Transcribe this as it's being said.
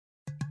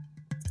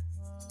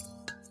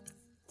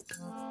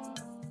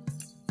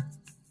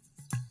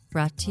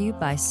Brought to you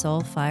by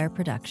Soulfire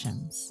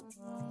Productions.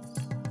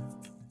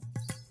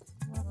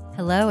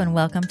 Hello and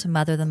welcome to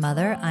Mother the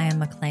Mother. I am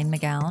McLean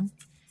McGowan.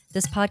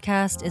 This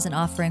podcast is an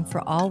offering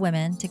for all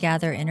women to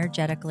gather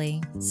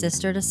energetically,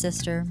 sister to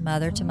sister,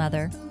 mother to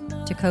mother,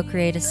 to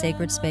co-create a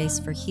sacred space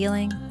for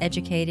healing,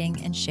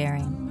 educating, and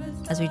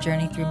sharing as we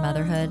journey through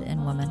motherhood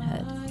and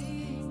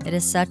womanhood. It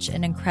is such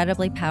an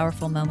incredibly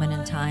powerful moment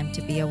in time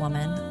to be a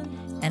woman,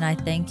 and I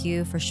thank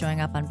you for showing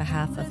up on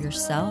behalf of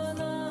yourself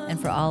and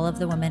for all of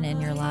the women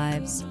in your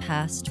lives,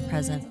 past,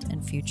 present,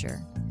 and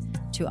future,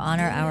 to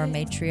honor our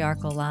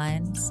matriarchal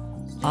lines,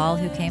 all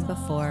who came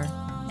before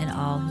and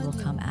all who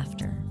will come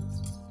after.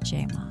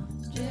 Jai Ma.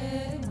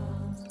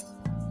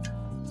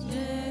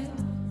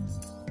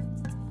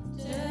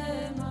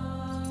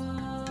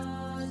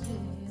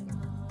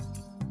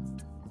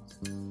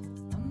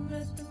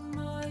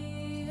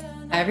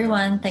 Hi,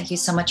 everyone. Thank you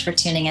so much for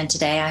tuning in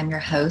today. I'm your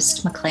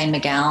host, McLean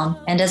McGowan.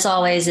 And as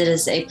always, it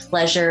is a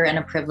pleasure and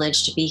a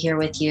privilege to be here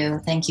with you.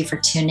 Thank you for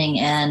tuning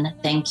in.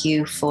 Thank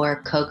you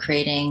for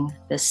co-creating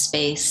this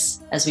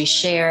space as we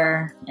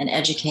share and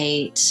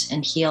educate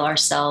and heal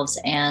ourselves,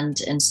 and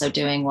in so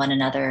doing, one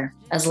another.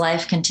 As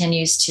life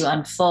continues to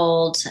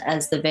unfold,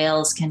 as the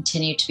veils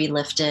continue to be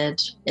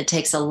lifted, it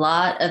takes a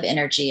lot of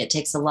energy. It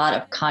takes a lot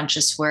of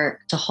conscious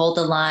work to hold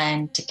the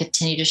line, to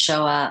continue to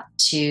show up,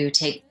 to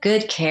take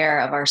good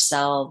care of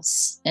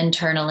ourselves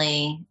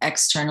internally,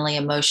 externally,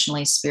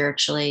 emotionally,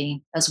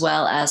 spiritually, as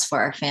well as for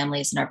our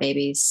families and our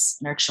babies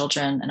and our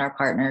children and our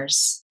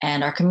partners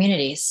and our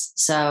communities.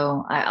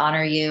 So I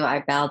honor you.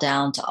 I bow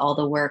down to all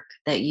the work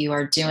that you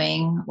are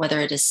doing, whether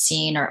it is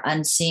seen or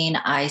unseen.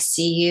 I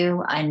see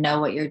you. I know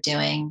what you're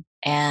doing,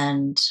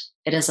 and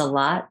it is a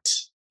lot,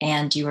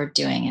 and you are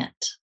doing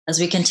it. As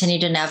we continue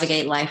to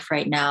navigate life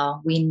right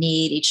now, we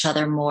need each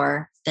other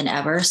more than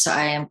ever. So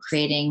I am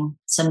creating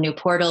some new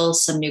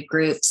portals, some new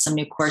groups, some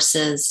new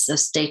courses. So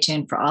stay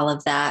tuned for all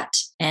of that.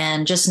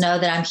 And just know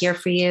that I'm here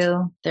for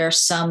you. There are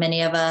so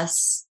many of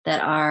us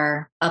that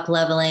are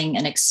up-leveling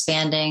and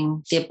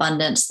expanding the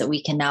abundance that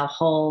we can now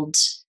hold,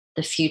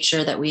 the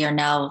future that we are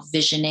now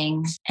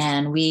visioning.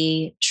 And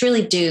we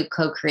truly do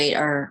co-create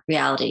our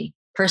reality,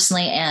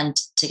 personally and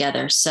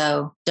together.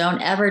 So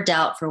don't ever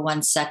doubt for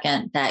 1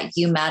 second that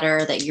you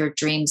matter, that your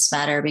dreams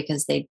matter,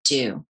 because they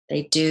do.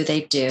 They do.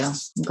 They do.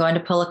 I'm going to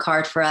pull a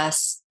card for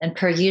us. And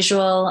per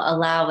usual,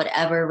 allow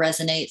whatever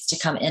resonates to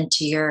come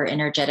into your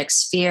energetic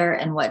sphere,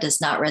 and what does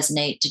not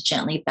resonate to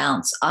gently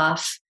bounce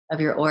off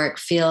of your auric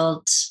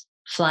field,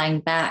 flying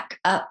back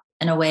up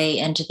and away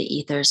into the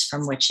ethers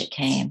from which it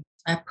came.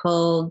 I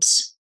pulled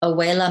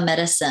Abuela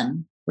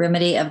Medicine,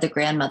 Remedy of the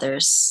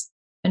Grandmothers.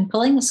 Been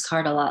pulling this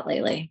card a lot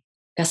lately.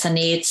 Guess I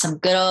need some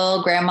good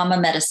old grandmama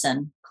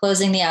medicine.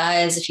 Closing the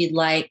eyes if you'd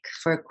like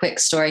for a quick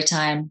story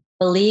time.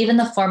 Believe in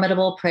the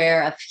formidable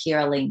prayer of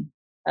healing,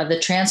 of the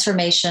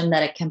transformation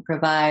that it can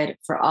provide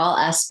for all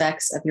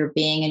aspects of your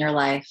being and your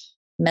life.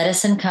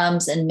 Medicine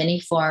comes in many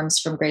forms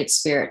from Great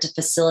Spirit to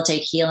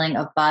facilitate healing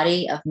of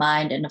body, of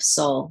mind, and of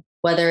soul.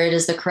 Whether it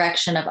is the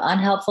correction of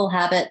unhelpful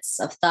habits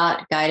of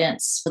thought,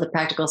 guidance for the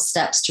practical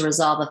steps to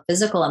resolve a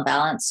physical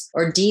imbalance,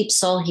 or deep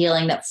soul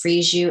healing that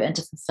frees you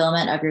into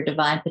fulfillment of your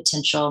divine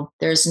potential,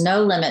 there is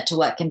no limit to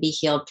what can be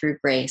healed through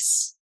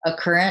grace. A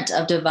current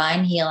of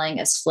divine healing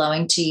is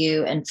flowing to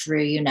you and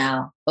through you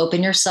now.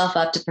 Open yourself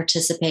up to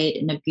participate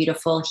in a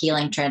beautiful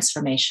healing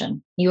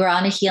transformation. You are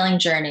on a healing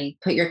journey.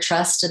 Put your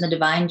trust in the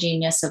divine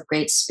genius of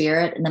Great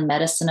Spirit and the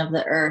medicine of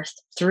the earth,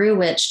 through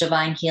which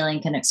divine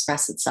healing can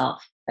express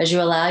itself. As you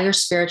allow your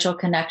spiritual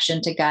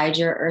connection to guide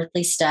your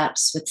earthly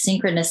steps with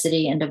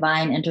synchronicity and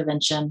divine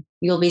intervention,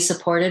 you will be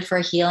supported for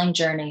a healing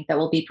journey that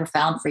will be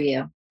profound for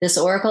you. This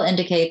oracle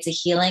indicates a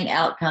healing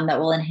outcome that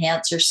will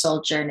enhance your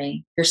soul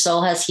journey. Your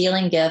soul has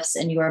healing gifts,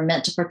 and you are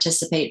meant to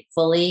participate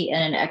fully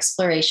in an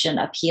exploration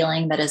of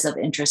healing that is of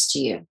interest to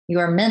you. You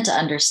are meant to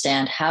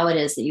understand how it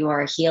is that you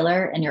are a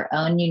healer in your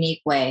own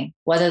unique way,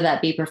 whether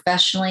that be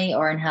professionally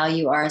or in how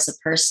you are as a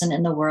person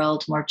in the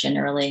world more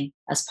generally,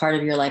 as part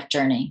of your life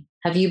journey.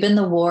 Have you been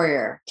the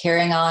warrior,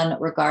 carrying on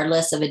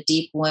regardless of a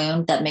deep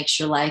wound that makes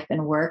your life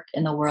and work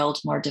in the world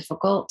more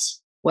difficult?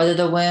 Whether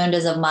the wound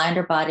is of mind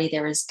or body,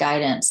 there is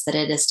guidance that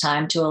it is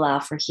time to allow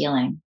for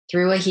healing.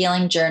 Through a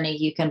healing journey,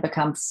 you can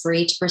become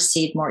free to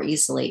proceed more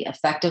easily,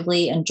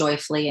 effectively, and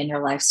joyfully in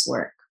your life's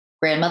work.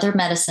 Grandmother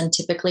medicine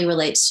typically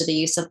relates to the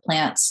use of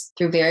plants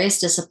through various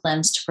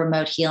disciplines to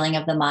promote healing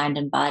of the mind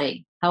and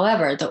body.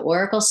 However, the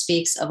oracle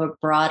speaks of a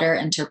broader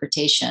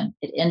interpretation.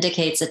 It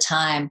indicates a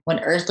time when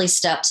earthly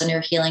steps on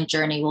your healing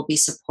journey will be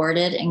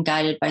supported and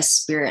guided by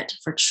spirit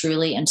for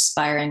truly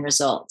inspiring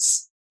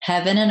results.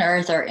 Heaven and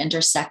earth are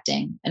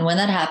intersecting, and when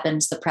that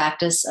happens, the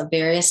practice of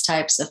various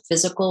types of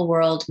physical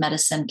world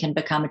medicine can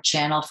become a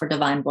channel for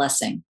divine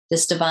blessing.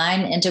 This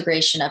divine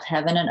integration of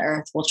heaven and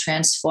earth will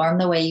transform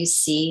the way you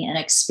see and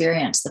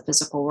experience the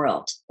physical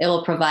world. It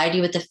will provide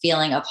you with the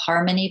feeling of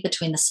harmony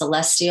between the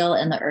celestial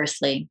and the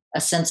earthly,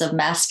 a sense of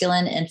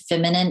masculine and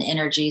feminine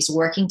energies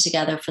working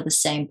together for the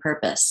same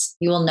purpose.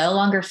 You will no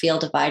longer feel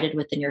divided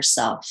within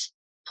yourself.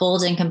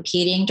 pulled in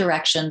competing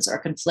directions, or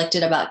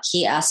conflicted about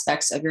key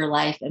aspects of your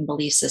life and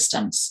belief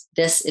systems.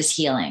 This is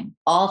healing.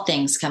 All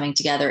things coming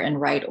together in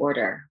right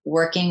order,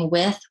 working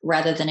with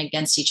rather than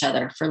against each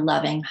other for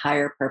loving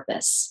higher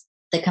purpose.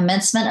 The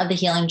commencement of the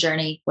healing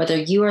journey, whether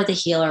you are the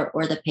healer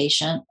or the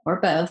patient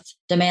or both,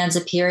 demands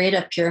a period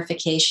of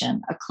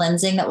purification, a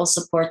cleansing that will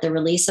support the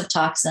release of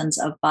toxins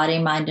of body,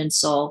 mind, and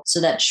soul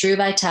so that true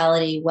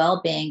vitality,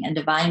 well-being, and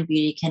divine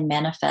beauty can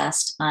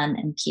manifest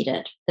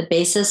unimpeded. The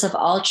basis of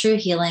all true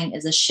healing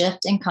is a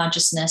shift in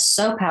consciousness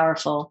so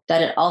powerful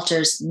that it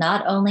alters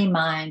not only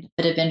mind,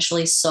 but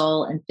eventually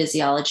soul and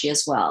physiology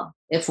as well.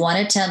 If one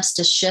attempts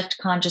to shift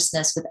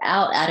consciousness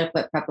without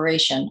adequate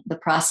preparation, the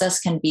process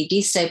can be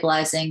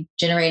destabilizing,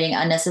 generating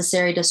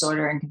unnecessary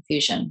disorder and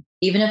confusion.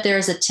 Even if there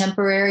is a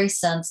temporary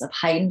sense of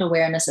heightened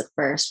awareness at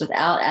first,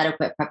 without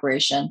adequate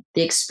preparation,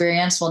 the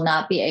experience will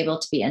not be able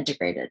to be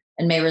integrated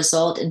and may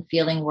result in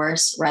feeling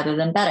worse rather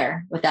than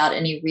better without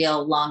any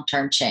real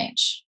long-term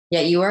change.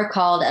 Yet you are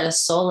called at a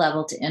soul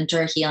level to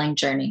enter a healing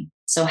journey.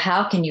 So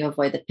how can you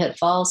avoid the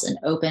pitfalls and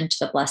open to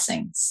the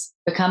blessings?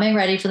 Becoming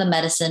ready for the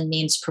medicine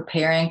means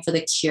preparing for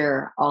the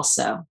cure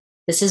also.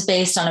 This is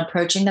based on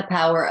approaching the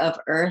power of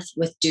earth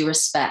with due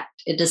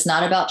respect. It is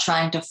not about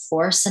trying to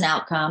force an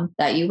outcome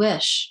that you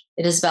wish.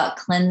 It is about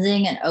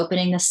cleansing and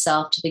opening the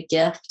self to the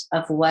gift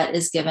of what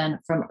is given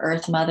from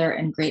Earth Mother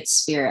and Great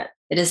Spirit.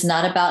 It is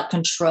not about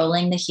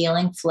controlling the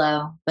healing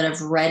flow, but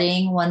of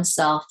readying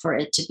oneself for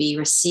it to be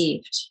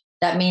received.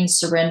 That means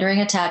surrendering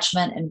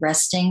attachment and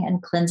resting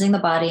and cleansing the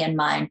body and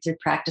mind through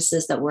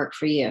practices that work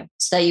for you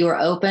so that you are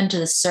open to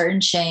the certain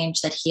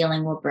change that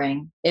healing will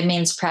bring. It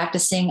means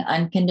practicing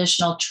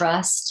unconditional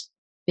trust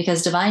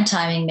because divine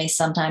timing may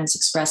sometimes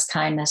express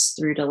kindness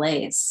through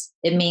delays.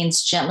 It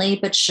means gently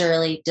but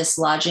surely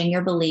dislodging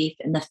your belief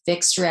in the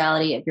fixed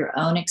reality of your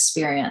own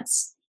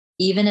experience,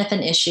 even if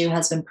an issue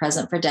has been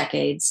present for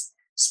decades,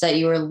 so that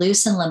you are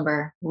loose and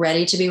limber,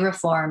 ready to be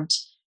reformed,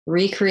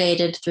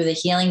 recreated through the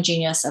healing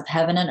genius of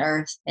heaven and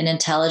earth, an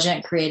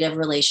intelligent, creative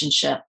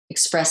relationship,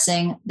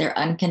 expressing their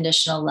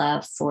unconditional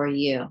love for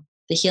you.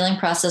 The healing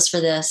process for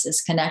this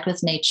is connect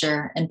with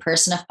nature in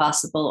person if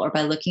possible, or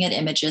by looking at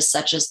images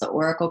such as the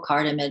oracle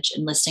card image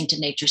and listening to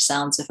nature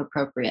sounds if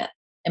appropriate.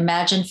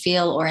 Imagine,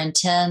 feel, or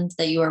intend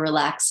that you are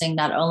relaxing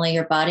not only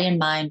your body and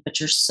mind, but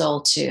your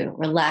soul too,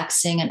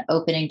 relaxing and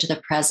opening to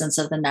the presence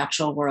of the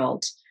natural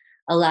world.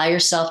 Allow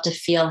yourself to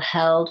feel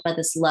held by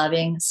this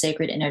loving,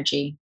 sacred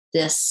energy.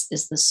 This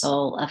is the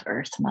soul of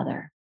Earth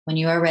Mother. When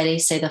you are ready,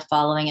 say the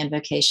following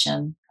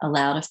invocation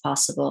aloud if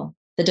possible.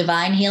 The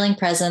divine healing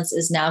presence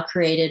is now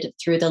created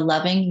through the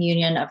loving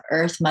union of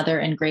Earth Mother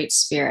and Great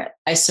Spirit.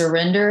 I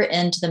surrender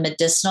into the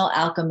medicinal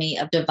alchemy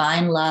of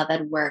divine love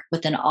at work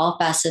within all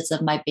facets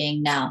of my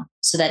being now,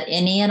 so that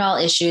any and all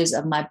issues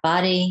of my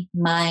body,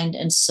 mind,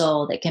 and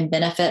soul that can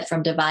benefit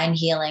from divine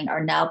healing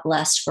are now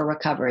blessed for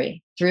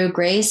recovery. Through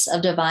grace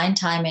of divine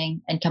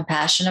timing and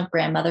compassion of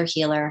Grandmother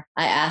Healer,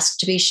 I ask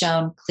to be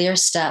shown clear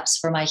steps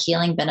for my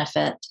healing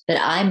benefit,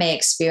 that I may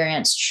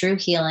experience true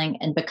healing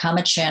and become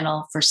a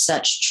channel for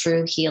such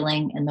true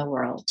healing in the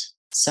world.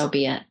 So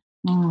be it.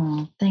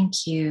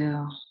 Thank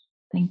you.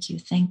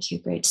 Thank you,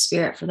 Great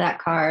Spirit, for that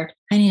card.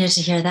 I needed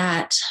to hear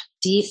that.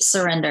 Deep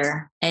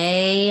surrender.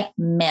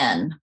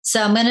 Amen.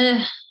 So I'm going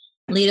to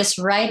lead us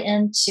right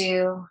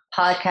into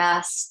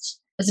podcast.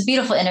 It was a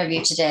beautiful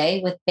interview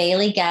today with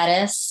Bailey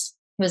Gaddis,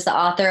 who is the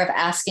author of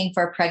Asking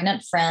for a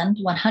Pregnant Friend,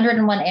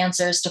 101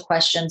 Answers to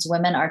Questions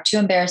Women Are Too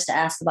Embarrassed to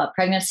Ask About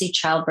Pregnancy,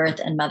 Childbirth,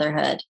 and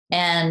Motherhood.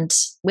 And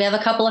we have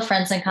a couple of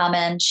friends in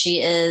common.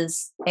 She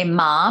is a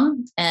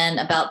mom and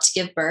about to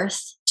give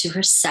birth to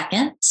her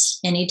second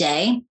any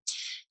day.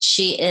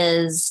 She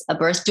is a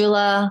birth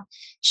doula.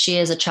 She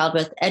is a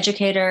childbirth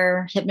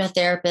educator,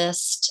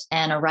 hypnotherapist,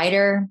 and a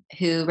writer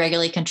who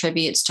regularly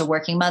contributes to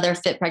Working Mother,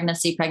 Fit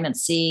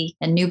Pregnancy,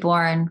 and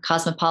Newborn,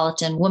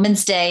 Cosmopolitan,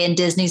 Women's Day, and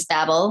Disney's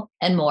Babel,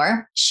 and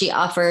more. She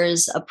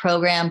offers a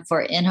program for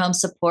in-home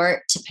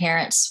support to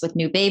parents with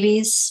new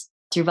babies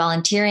through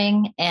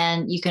volunteering,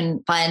 and you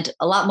can find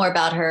a lot more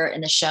about her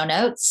in the show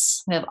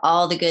notes. We have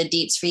all the good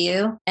deets for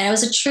you. And it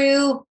was a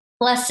true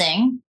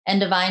blessing and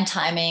divine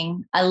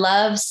timing. I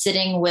love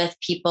sitting with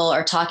people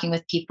or talking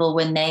with people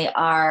when they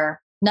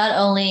are not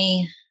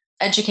only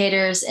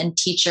educators and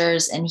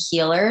teachers and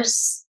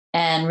healers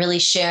and really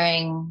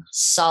sharing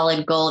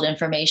solid gold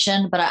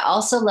information, but I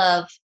also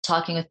love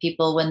talking with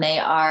people when they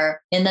are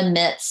in the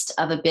midst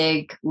of a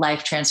big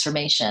life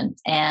transformation.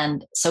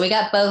 And so we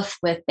got both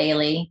with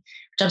Bailey,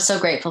 which I'm so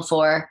grateful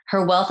for.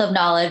 Her wealth of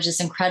knowledge, this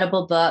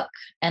incredible book,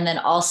 and then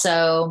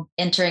also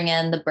entering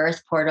in the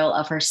birth portal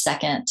of her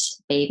second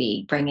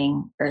baby,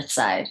 bringing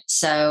Earthside.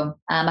 So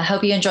I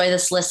hope you enjoy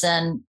this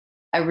listen.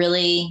 I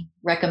really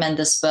recommend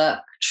this book.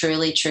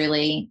 Truly,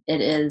 truly. It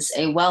is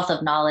a wealth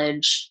of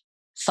knowledge,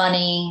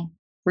 funny,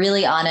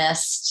 really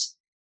honest,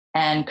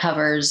 and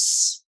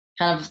covers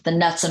kind of the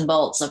nuts and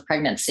bolts of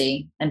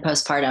pregnancy and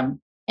postpartum.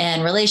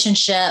 And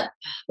relationship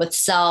with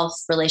self,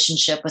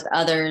 relationship with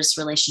others,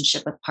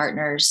 relationship with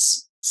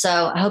partners.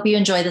 So I hope you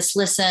enjoy this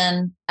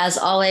listen. As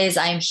always,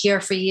 I am here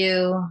for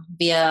you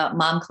via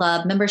Mom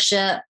Club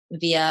membership,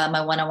 via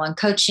my one-on-one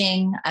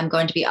coaching. I'm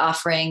going to be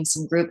offering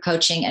some group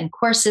coaching and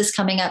courses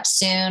coming up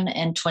soon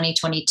in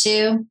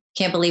 2022.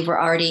 Can't believe we're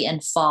already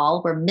in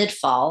fall. We're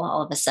mid-fall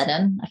all of a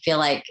sudden. I feel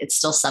like it's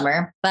still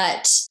summer.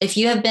 But if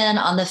you have been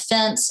on the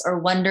fence or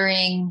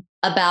wondering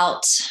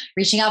about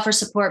reaching out for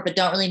support, but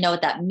don't really know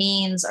what that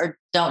means or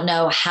don't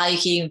know how you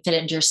can even fit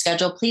it into your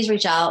schedule, please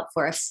reach out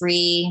for a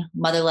free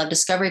Mother Love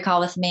Discovery call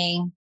with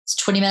me. It's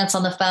 20 minutes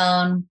on the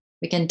phone.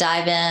 We can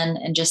dive in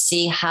and just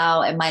see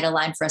how it might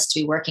align for us to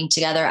be working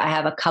together. I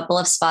have a couple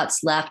of spots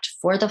left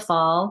for the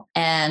fall,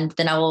 and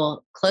then I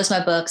will close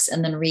my books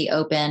and then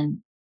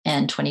reopen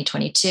in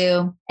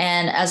 2022.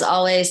 And as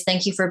always,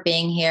 thank you for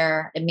being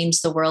here. It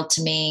means the world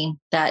to me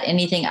that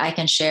anything I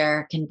can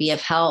share can be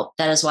of help.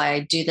 That is why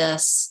I do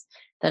this.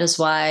 That is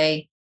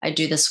why I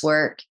do this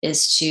work,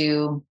 is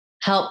to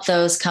help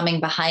those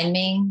coming behind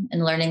me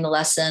and learning the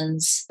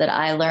lessons that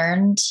I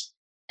learned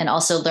and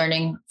also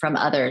learning from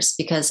others.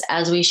 Because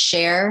as we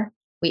share,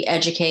 we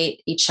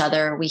educate each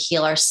other, we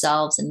heal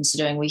ourselves, and in so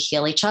doing, we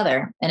heal each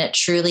other. And it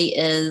truly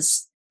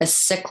is a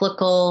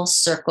cyclical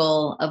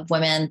circle of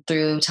women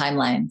through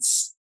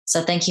timelines.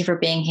 So thank you for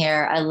being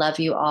here. I love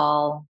you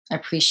all. I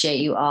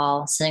appreciate you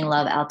all. Sending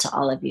love out to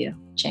all of you.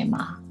 Jai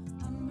Ma.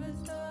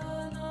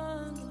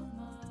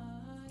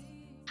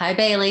 Hi,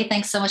 Bailey.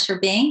 Thanks so much for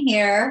being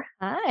here.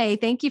 Hi,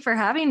 thank you for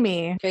having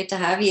me. Great to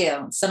have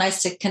you. So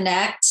nice to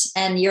connect.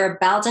 And you're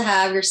about to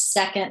have your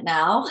second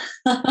now.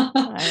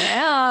 I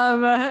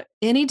am.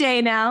 Any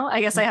day now. I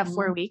guess I have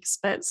 4 weeks,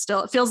 but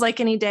still, it feels like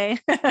any day.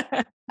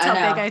 That's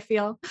how big I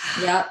feel.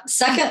 Yeah.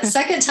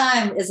 Second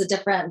time is a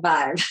different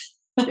vibe.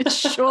 It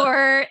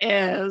sure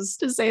is,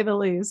 to say the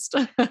least.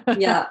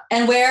 Yeah.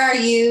 And where are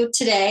you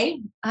today?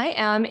 I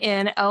am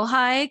in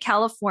Ojai,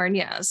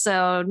 California.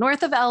 So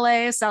north of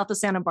LA, south of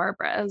Santa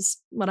Barbara is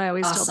what I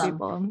always tell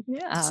people.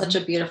 Yeah. Such a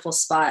beautiful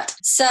spot.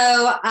 So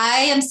I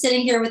am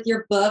sitting here with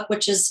your book,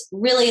 which is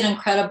really an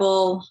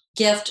incredible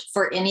gift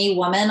for any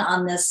woman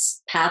on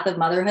this path of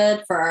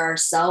motherhood, for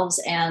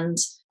ourselves, and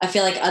I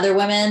feel like other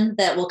women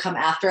that will come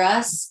after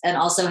us, and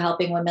also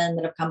helping women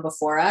that have come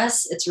before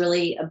us. It's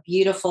really a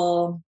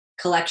beautiful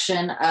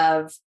collection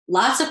of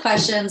lots of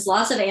questions,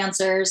 lots of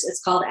answers.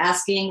 It's called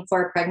Asking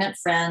for a Pregnant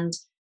Friend,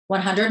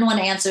 101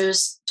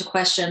 Answers to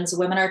Questions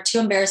Women Are Too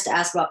Embarrassed to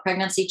Ask About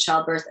Pregnancy,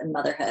 Childbirth, and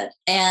Motherhood.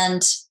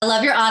 And I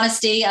love your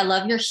honesty. I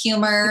love your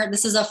humor.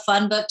 This is a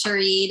fun book to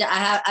read.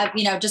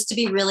 Just to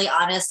be really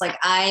honest, like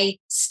I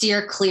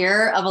steer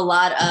clear of a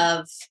lot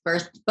of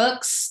birth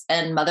books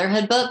and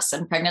motherhood books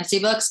and pregnancy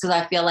books, because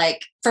I feel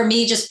like for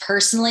me, just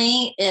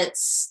personally,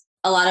 it's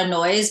a lot of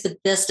noise, but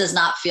this does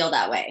not feel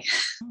that way.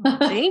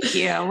 Thank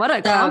you. What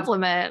a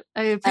compliment.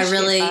 I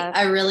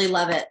really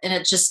love it. And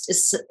it just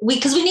is,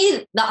 because we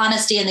need the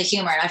honesty and the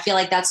humor. And I feel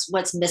like that's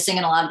what's missing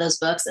in a lot of those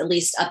books, at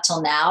least up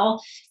till now,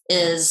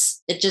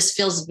 is it just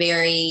feels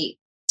very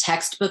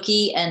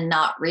textbooky and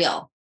not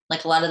real.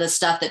 Like a lot of the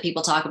stuff that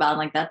people talk about, I'm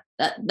like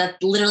that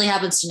literally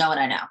happens to no one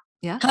I know.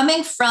 Yeah.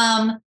 Coming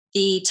from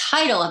the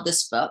title of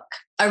this book,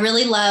 I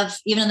really love,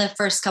 even in the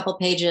first couple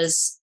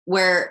pages,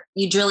 where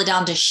you drill it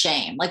down to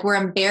shame. Like we're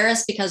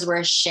embarrassed because we're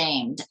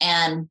ashamed.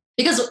 And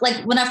because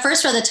like when I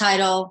first read the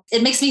title,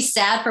 it makes me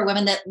sad for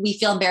women that we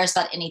feel embarrassed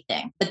about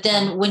anything. But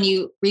then when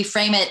you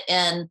reframe it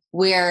in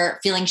we're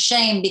feeling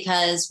shame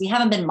because we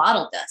haven't been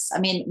modeled this. I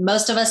mean,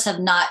 most of us have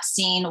not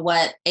seen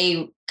what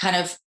a kind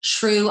of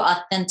true,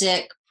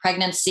 authentic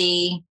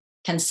pregnancy,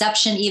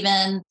 conception,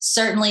 even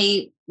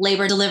certainly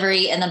labor,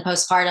 delivery, and then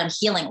postpartum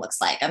healing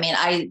looks like. I mean,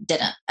 I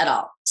didn't at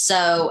all.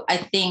 So I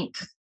think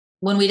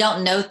when we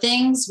don't know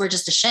things, we're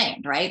just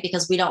ashamed, right?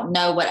 Because we don't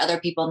know what other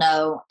people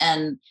know.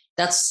 And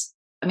that's,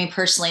 I mean,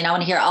 personally, and I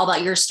want to hear all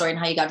about your story and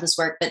how you got to this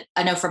work. But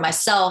I know for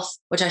myself,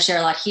 which I share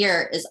a lot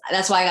here, is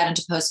that's why I got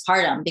into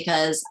postpartum,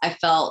 because I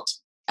felt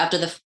after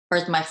the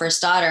birth of my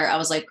first daughter, I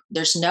was like,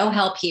 there's no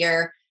help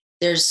here.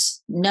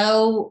 There's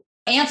no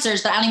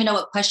answers, but I don't even know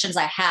what questions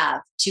I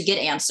have to get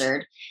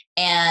answered.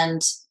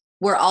 And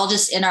we're all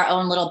just in our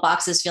own little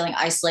boxes feeling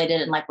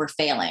isolated and like we're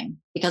failing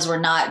because we're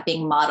not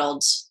being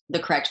modeled the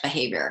correct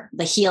behavior,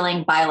 the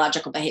healing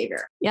biological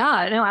behavior.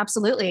 Yeah, no,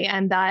 absolutely.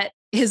 And that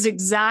is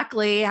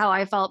exactly how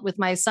I felt with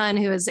my son,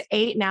 who is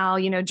 8 now,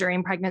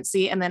 during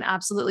pregnancy, and then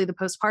absolutely the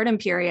postpartum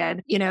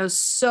period,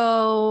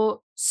 so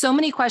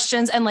many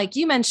questions. And like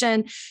you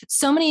mentioned,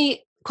 so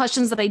many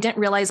questions that I didn't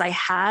realize I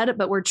had,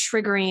 but were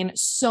triggering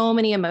so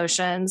many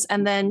emotions.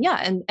 And then,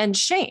 and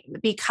shame,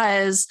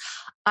 because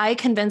I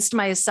convinced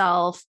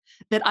myself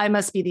that I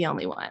must be the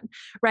only one.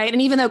 Right.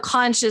 And even though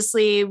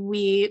consciously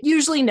we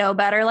usually know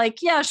better, like,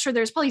 yeah, sure,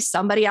 there's probably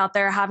somebody out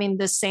there having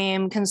the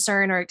same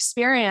concern or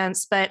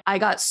experience, but I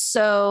got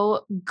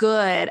so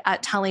good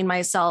at telling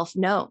myself,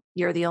 no,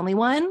 you're the only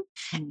one.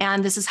 Mm-hmm.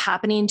 And this is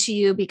happening to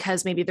you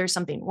because maybe there's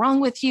something wrong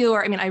with you.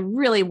 Or, I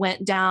really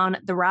went down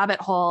the rabbit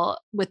hole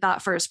with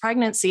that first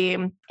pregnancy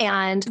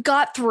and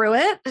got through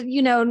it,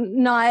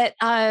 not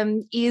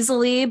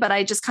easily, but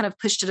I just kind of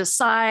pushed it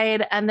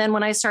aside. And then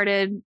when I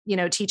started,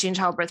 teaching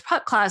childbirth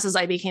prep class as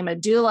I became a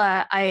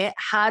doula, I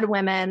had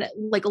women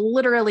like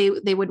literally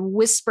they would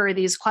whisper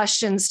these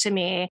questions to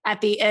me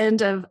at the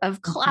end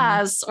of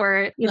class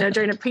or,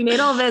 during a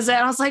prenatal visit.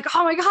 I was like,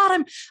 oh my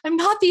God, I'm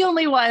not the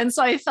only one.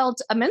 So I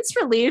felt immense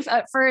relief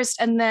at first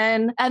and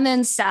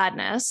then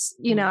sadness,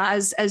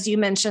 as you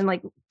mentioned,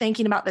 like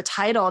thinking about the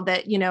title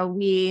that,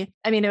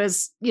 it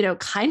was,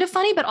 kind of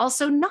funny, but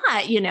also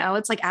not,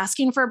 it's like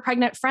asking for a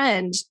pregnant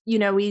friend,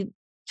 we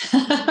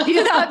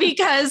do that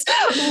because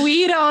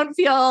we don't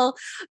feel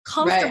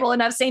comfortable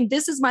enough saying,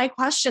 this is my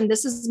question.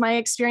 This is my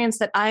experience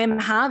that I am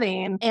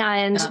having.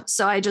 And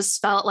so I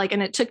just felt like,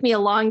 and it took me a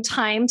long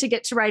time to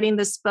get to writing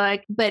this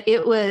book, but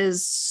it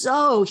was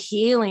so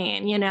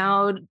healing,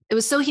 it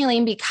was so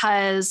healing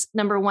because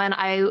number one,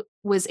 I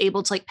was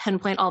able to like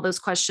pinpoint all those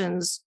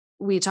questions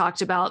we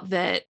talked about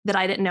that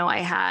I didn't know I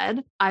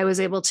had. I was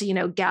able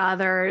to,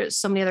 gather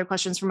so many other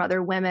questions from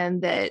other women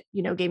that,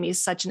 gave me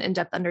such an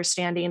in-depth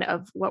understanding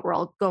of what we're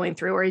all going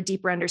through or a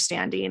deeper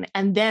understanding.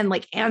 And then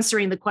like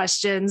answering the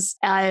questions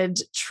and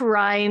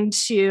trying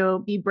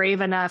to be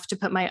brave enough to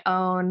put my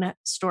own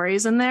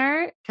stories in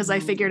there. Cause I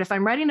figured if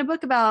I'm writing a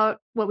book about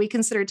what we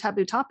consider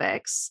taboo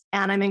topics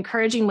and I'm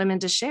encouraging women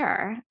to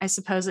share, I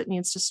suppose it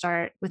needs to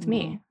start with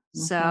me.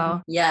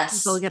 So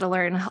yes, people get to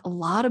learn a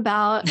lot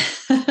about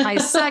my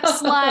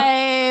sex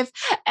life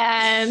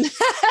and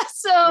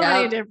so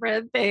many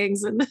different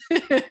things in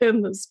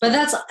this.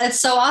 But it's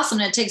so awesome.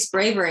 And it takes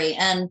bravery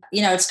and,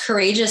 it's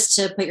courageous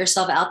to put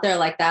yourself out there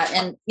like that.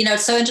 And,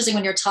 it's so interesting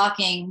when you're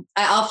talking,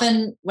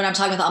 when I'm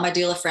talking with all my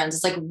doula friends,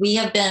 it's like, we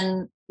have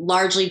been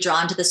largely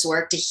drawn to this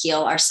work to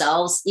heal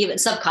ourselves, even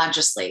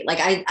subconsciously. Like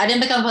I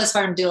didn't become a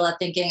postpartum doula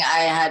thinking I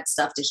had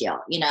stuff to heal,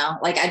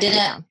 like I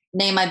didn't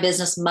name my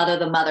business Mother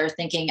the Mother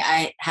thinking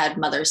I had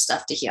mother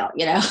stuff to heal,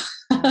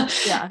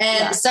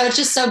 So it's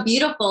just so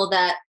beautiful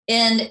that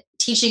in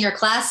teaching your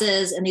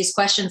classes and these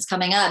questions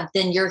coming up,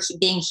 then you're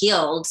being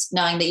healed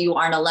knowing that you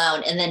aren't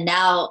alone. And then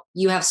now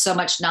you have so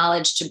much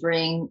knowledge to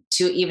bring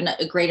to even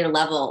a greater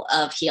level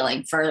of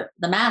healing for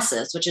the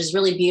masses, which is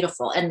really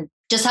beautiful. And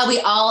just how we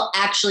all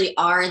actually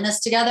are in this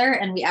together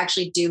and we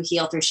actually do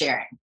heal through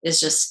sharing is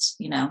just,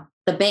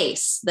 the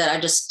base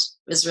that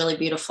is really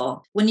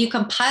beautiful. When you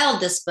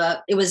compiled this book,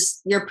 it was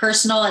your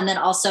personal and then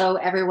also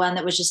everyone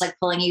that was just like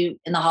pulling you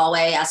in the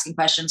hallway, asking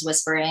questions,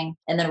 whispering,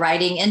 and then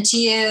writing into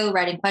you,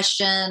 writing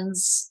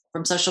questions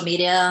from social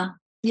media.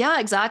 Yeah,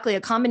 exactly.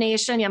 A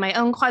combination. Yeah, my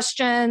own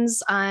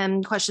questions,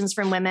 questions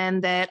from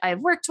women that I've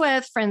worked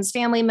with, friends,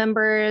 family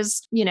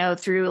members,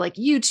 through like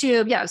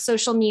YouTube,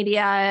 social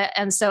media.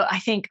 And so I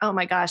think, oh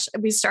my gosh,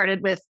 I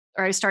started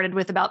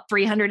with about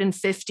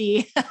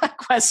 350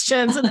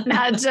 questions and then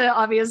had to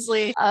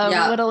obviously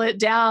whittle it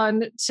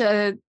down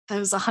to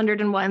those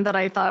 101 that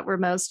I thought were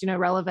most,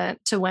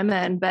 relevant to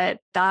women. But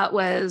that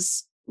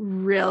was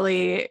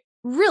really,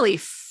 really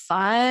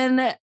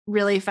fun,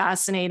 really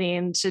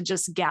fascinating to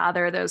just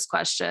gather those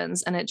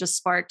questions. And it just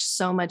sparked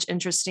so much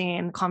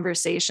interesting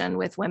conversation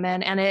with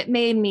women. And it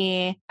made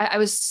me, I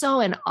was so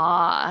in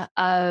awe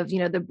of,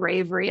 the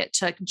bravery it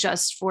took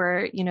just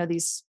for,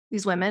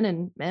 these women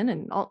and men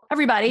and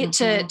everybody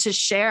to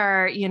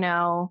share,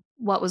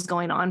 what was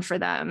going on for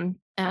them.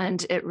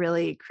 And it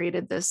really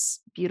created this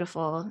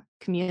beautiful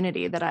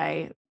community that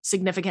I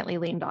significantly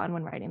leaned on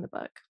when writing the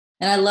book.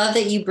 And I love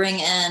that you bring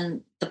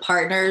in the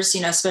partners,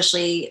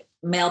 especially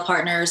male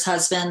partners,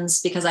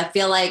 husbands, because I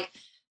feel like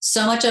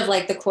so much of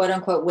like the quote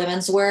unquote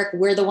women's work,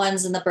 we're the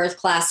ones in the birth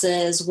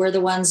classes, we're the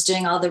ones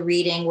doing all the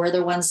reading, we're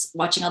the ones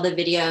watching all the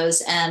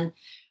videos. And,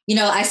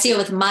 I see it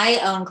with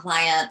my own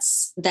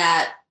clients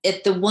that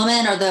if the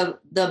woman or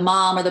the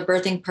mom or the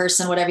birthing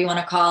person, whatever you want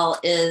to call,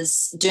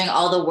 is doing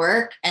all the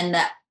work and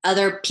that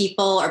other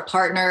people or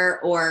partner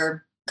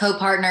or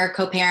co-partner,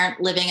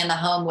 co-parent living in the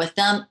home with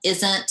them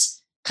isn't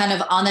kind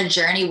of on the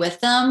journey with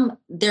them,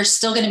 they're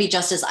still going to be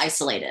just as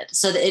isolated.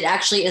 So that it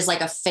actually is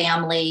like a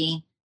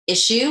family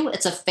issue.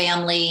 It's a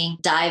family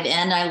dive in.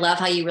 And I love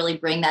how you really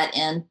bring that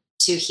in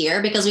to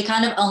here because we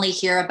kind of only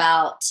hear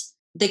about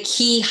the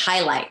key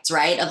highlights,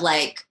 right? Of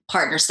like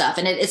partner stuff.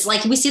 And it's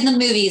like we see in the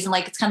movies and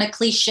like, it's kind of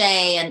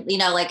cliche. And,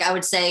 like I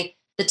would say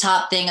the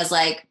top thing is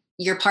like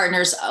your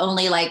partner's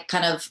only like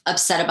kind of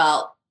upset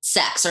about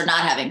sex or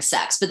not having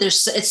sex, but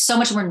it's so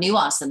much more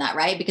nuanced than that,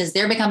 right? Because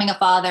they're becoming a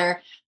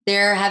father,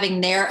 they're having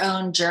their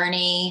own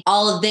journey,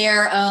 all of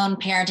their own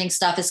parenting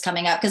stuff is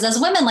coming up. Because as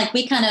women, like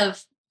we kind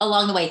of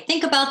along the way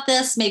think about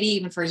this, maybe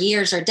even for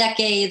years or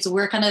decades,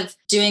 we're kind of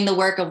doing the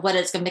work of what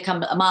it's going to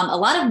become a mom. A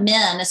lot of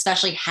men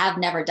especially have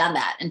never done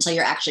that until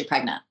you're actually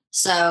pregnant.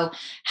 So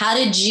how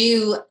did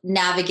you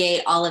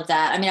navigate all of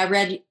that? I mean, I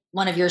read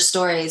one of your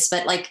stories,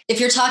 but like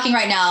if you're talking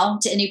right now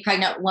to any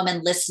pregnant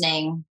woman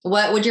listening,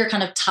 what would your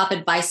kind of top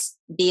advice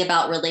be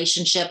about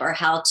relationship or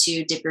how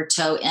to dip your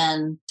toe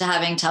in to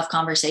having tough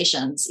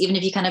conversations, even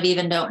if you kind of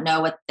even don't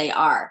know what they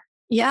are?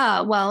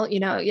 Yeah. Well,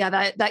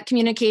 that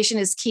communication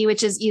is key,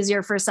 which is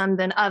easier for some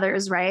than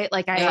others, right?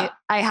 Like I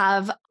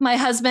have my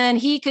husband,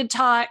 he could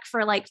talk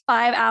for like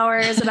 5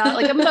 hours about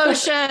like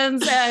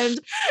emotions and,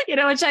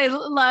 which I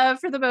love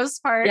for the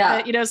most part.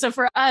 Yeah. But, so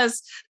for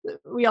us,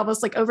 we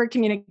almost like over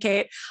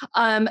communicate.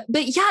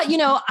 But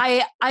yeah,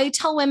 I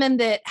tell women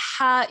that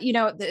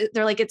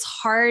they're like, it's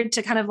hard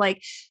to kind of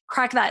like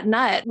crack that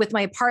nut with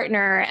my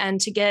partner and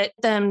to get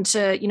them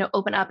to,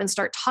 open up and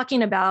start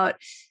talking about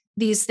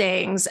these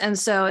things. And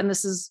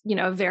this is,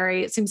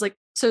 it seems like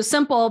so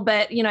simple,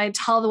 but, I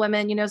tell the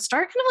women,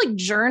 start kind of like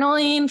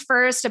journaling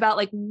first about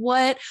like,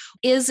 what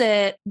is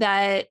it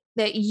that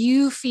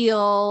you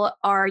feel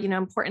are,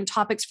 important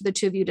topics for the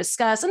two of you to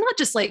discuss, and not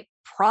just like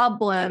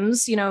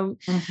problems,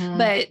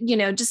 but,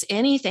 just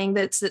anything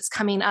that's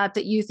coming up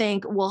that you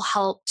think will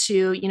help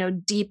to,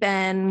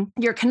 deepen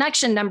your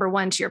connection, number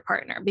one, to your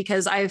partner,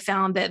 because I've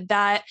found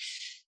that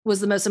was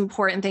the most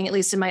important thing, at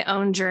least in my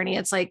own journey.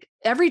 It's like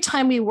every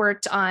time we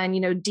worked on,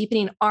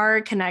 deepening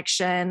our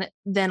connection,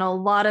 then a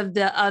lot of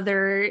the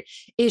other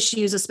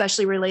issues,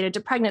 especially related to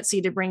pregnancy,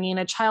 to bringing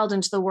a child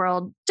into the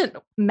world, didn't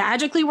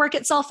magically work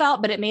itself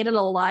out, but it made it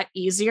a lot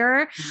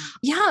easier.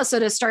 Yeah. So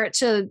to start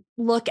to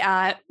look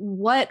at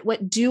what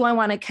do I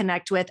want to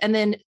connect with? And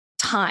then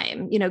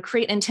time,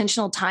 create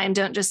intentional time.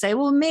 Don't just say,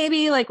 well,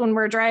 maybe like when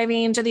we're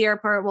driving to the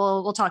airport,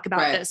 we'll talk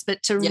about this,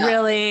 but to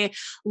really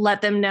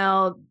let them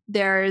know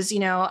there's,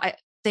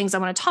 things I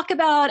want to talk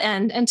about,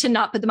 and to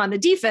not put them on the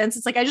defense.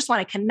 It's like, I just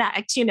want to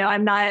connect,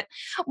 I'm not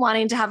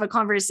wanting to have a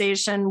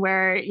conversation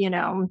where,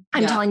 I'm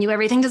telling you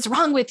everything that's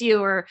wrong with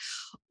you or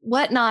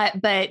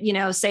whatnot, but,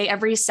 say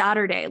every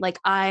Saturday, like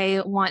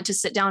I want to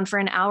sit down for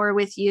an hour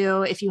with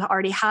you. If you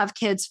already have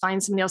kids,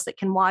 find somebody else that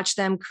can watch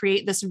them,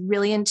 create this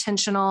really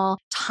intentional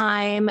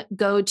time,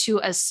 go to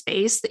a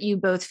space that you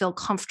both feel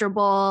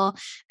comfortable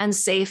and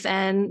safe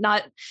in.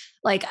 Not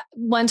like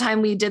one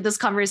time we did this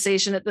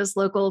conversation at this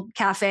local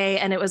cafe,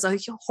 and it was a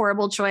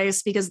horrible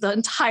choice because the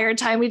entire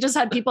time we just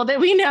had people that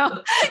we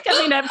know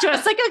coming up to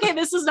us like, okay,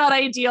 this is not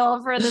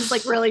ideal for this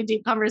like really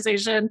deep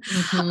conversation.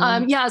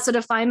 So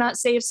to find that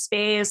safe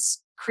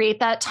space,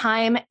 create that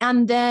time.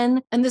 And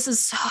this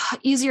is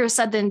easier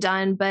said than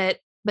done, but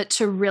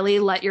to really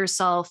let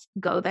yourself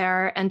go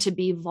there and to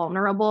be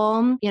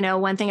vulnerable.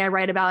 One thing I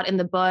write about in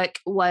the book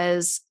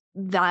was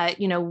that,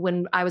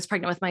 when I was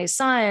pregnant with my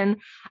son,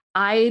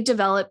 I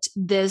developed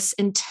this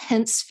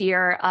intense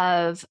fear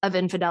of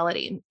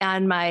infidelity.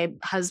 And my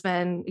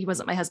husband, he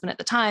wasn't my husband at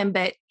the time,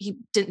 but he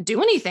didn't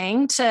do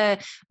anything to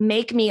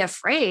make me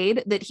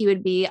afraid that he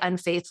would be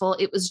unfaithful.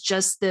 It was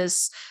just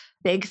this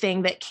big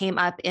thing that came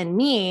up in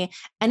me.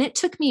 And it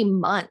took me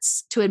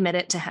months to admit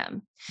it to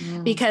him.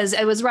 Because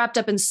I was wrapped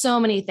up in so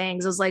many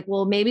things. I was like,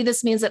 well, maybe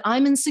this means that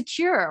I'm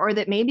insecure, or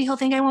that maybe he'll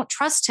think I won't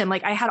trust him.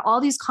 Like I had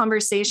all these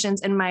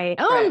conversations in my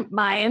own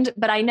mind,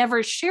 but I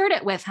never shared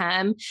it with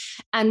him.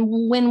 And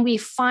when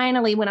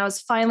I was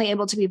finally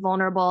able to be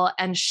vulnerable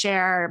and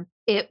share,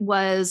 it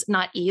was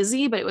not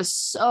easy, but it was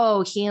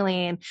so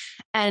healing.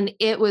 And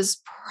it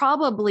was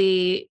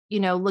probably,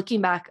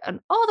 looking back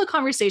on all the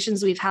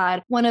conversations we've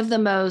had, one of the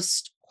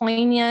most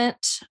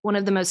poignant, one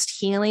of the most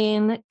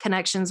healing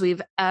connections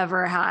we've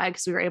ever had,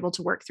 because we were able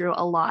to work through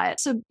a lot.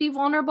 So be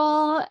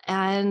vulnerable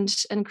and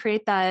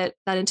create that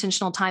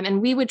intentional time.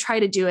 And we would try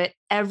to do it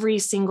every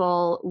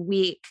single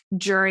week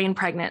during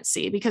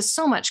pregnancy, because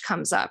so much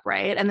comes up,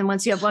 right? And then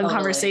once you have one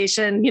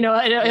conversation,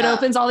 it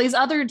opens all these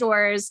other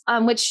doors,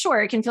 which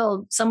sure, it can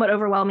feel somewhat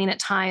overwhelming at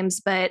times,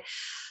 but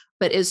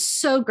is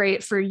so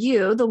great for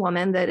you, the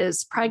woman that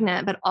is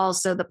pregnant, but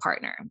also the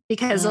partner,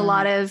 because a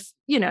lot of,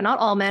 not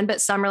all men, but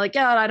some are like,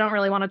 yeah, I don't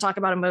really want to talk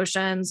about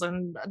emotions,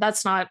 and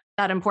that's not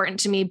that important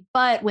to me.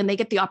 But when they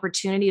get the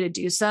opportunity to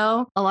do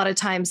so, a lot of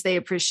times they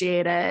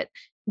appreciate it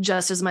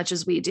just as much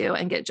as we do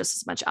and get just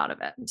as much out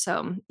of it.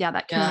 So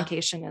that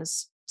communication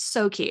is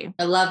so key.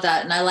 I love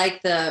that. And I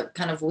like the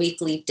kind of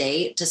weekly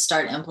date to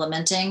start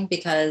implementing,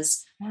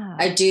 because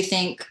I do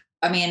think,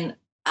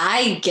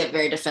 I get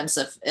very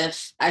defensive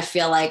if I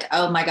feel like,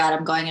 oh my God,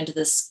 I'm going into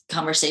this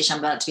conversation, I'm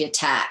about to be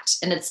attacked.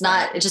 And it's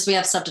not, it's just, we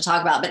have stuff to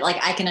talk about, but like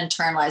I can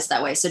internalize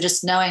that way. So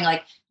just knowing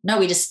like, no,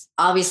 we just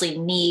obviously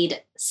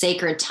need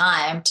sacred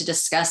time to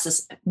discuss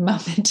this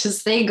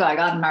momentous thing going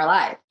on in our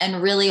life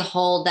and really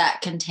hold that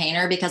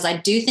container, because I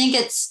do think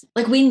it's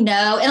like, we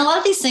know, and a lot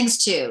of these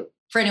things too,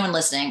 for anyone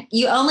listening,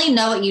 you only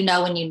know what you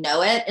know when you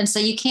know it. And so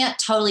you can't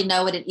totally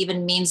know what it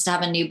even means to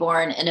have a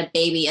newborn and a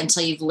baby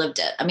until you've lived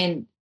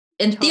it.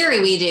 In theory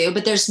we do,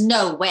 but there's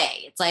no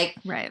way. It's like,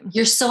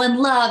 you're so in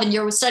love and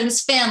you're starting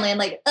this family and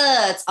like,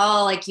 it's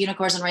all like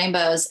unicorns and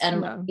rainbows.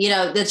 And,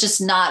 that's just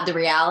not the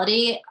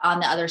reality on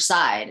the other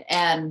side.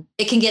 And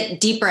it can get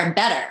deeper and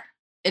better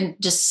in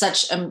just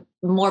such a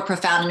more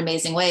profound and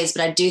amazing ways.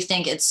 But I do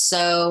think it's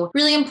so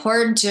really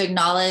important to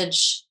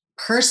acknowledge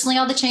personally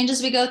all the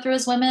changes we go through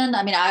as women.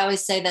 I always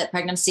say that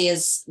pregnancy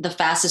is the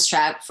fastest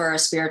track for a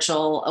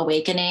spiritual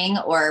awakening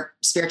or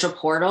spiritual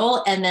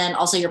portal. And then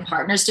also your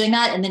partner's doing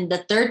that. And then the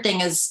third thing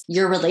is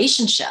your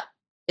relationship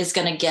is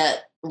going to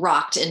get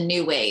rocked in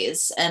new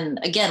ways. And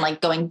again,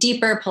 like going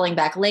deeper, pulling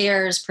back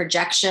layers,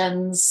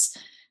 projections.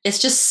 It's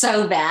just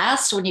so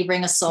vast when you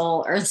bring a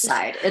soul earth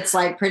side. It's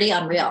like pretty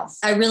unreal.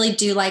 I really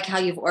do like how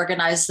you've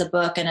organized the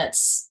book, and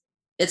it's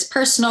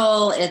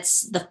personal.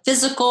 It's the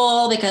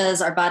physical,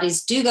 because our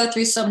bodies do go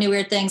through so many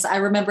weird things. I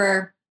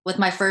remember with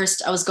my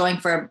first, I was going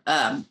for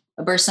a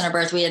birth center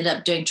birth. We ended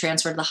up doing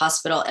transfer to the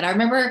hospital. And I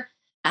remember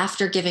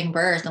after giving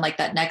birth and like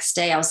that next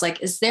day, I was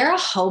like, is there a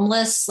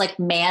homeless like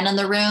man in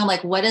the room?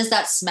 Like, what is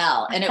that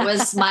smell? And it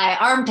was my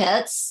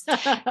armpits.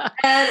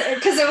 And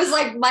because it was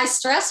like my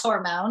stress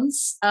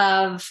hormones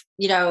of,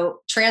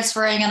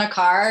 transferring in a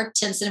car,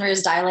 10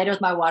 centimeters dilated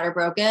with my water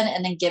broken,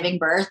 and then giving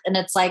birth. And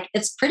it's like,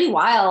 it's pretty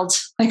wild,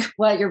 like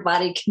what your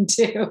body can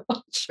do.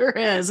 Sure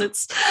is.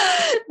 It's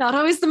not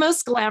always the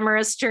most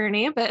glamorous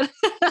journey, but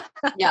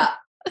yeah.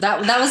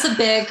 That was a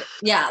big,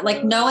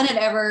 like no one had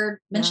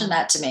ever mentioned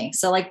that to me.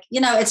 So like,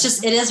 it's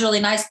just, it is really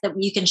nice that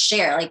you can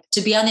share, like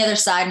to be on the other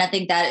side. And I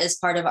think that is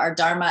part of our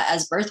dharma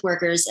as birth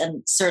workers.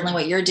 And certainly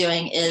what you're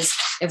doing is,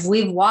 if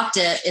we've walked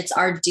it, it's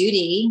our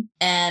duty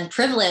and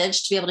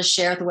privilege to be able to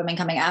share with the women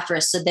coming after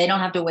us, so they don't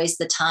have to waste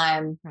the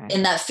time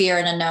in that fear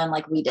and unknown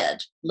like we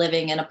did,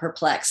 living in a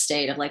perplexed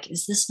state of like,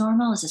 is this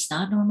normal? Is this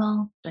not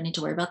normal? Do I need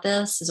to worry about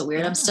this? Is it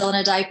weird? I'm still in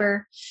a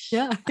diaper.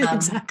 Yeah,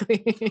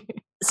 exactly.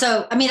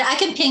 So, I mean, I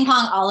can ping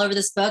pong all over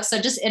this book.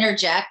 So just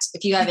interject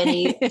if you have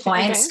any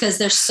points, because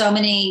there's so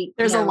many.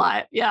 There's a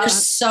lot. Yeah.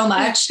 There's so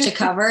much to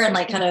cover, and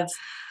like kind of,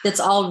 it's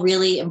all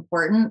really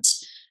important.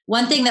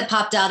 One thing that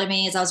popped out of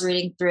me as I was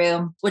reading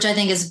through, which I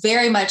think is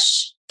very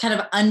much kind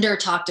of under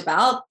talked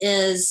about,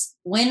 is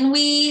when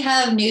we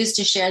have news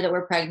to share that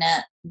we're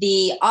pregnant,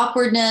 the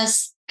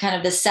awkwardness, kind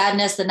of the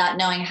sadness, the not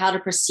knowing how to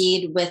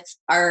proceed with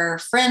our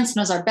friends,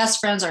 knows our best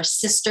friends, our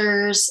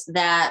sisters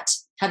that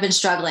have been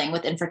struggling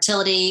with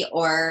infertility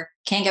or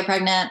can't get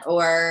pregnant,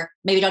 or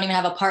maybe don't even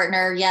have a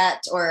partner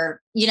yet, or,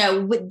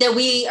 that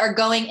we are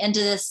going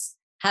into this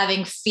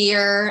having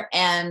fear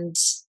and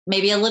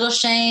maybe a little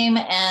shame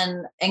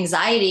and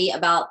anxiety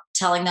about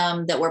telling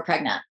them that we're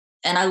pregnant.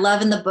 And I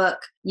love in the book,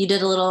 you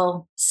did a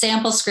little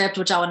sample script,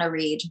 which I want to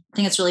read. I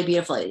think it's really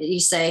beautiful. You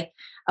say,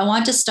 I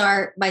want to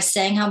start by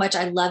saying how much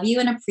I love you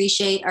and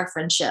appreciate our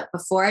friendship.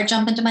 Before I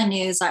jump into my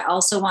news, I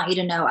also want you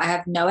to know I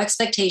have no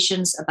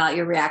expectations about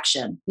your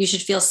reaction. You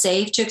should feel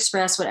safe to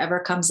express whatever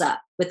comes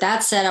up. With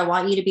that said, I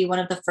want you to be one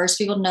of the first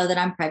people to know that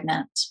I'm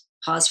pregnant.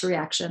 Pause for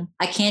reaction.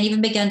 I can't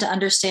even begin to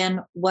understand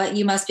what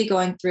you must be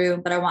going through,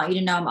 but I want you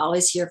to know I'm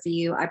always here for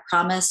you. I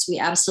promise we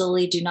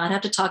absolutely do not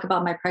have to talk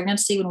about my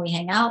pregnancy when we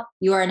hang out.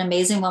 You are an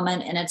amazing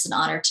woman, and it's an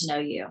honor to know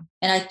you.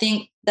 And I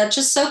think that's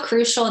just so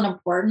crucial and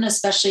important,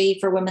 especially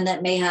for women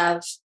that may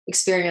have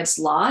experienced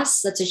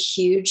loss. That's a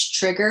huge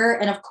trigger.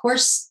 And of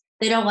course,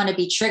 they don't want to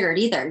be triggered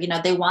either.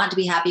 They want to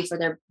be happy for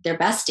their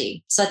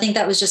bestie. So I think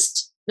that was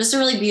just a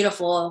really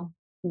beautiful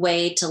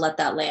way to let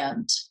that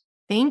land.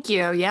 Thank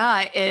you.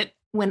 Yeah.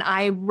 When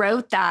I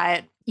wrote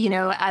that,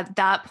 at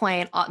that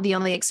point, the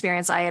only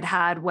experience I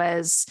had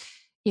was,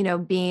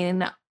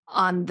 being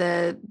on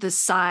the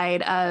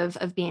side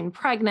of being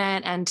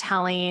pregnant and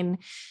telling,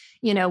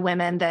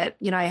 women that,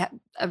 I had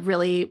a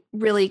really,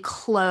 really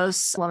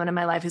close woman in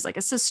my life who's like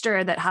a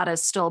sister that had a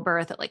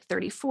stillbirth at like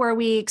 34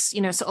 weeks,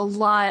 so a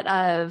lot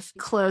of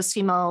close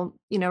female,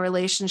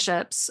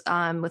 relationships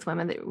with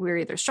women that were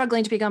either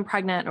struggling to become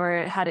pregnant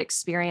or had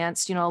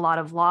experienced, a lot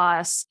of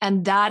loss.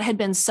 And that had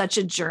been such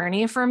a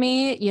journey for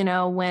me,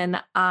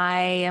 when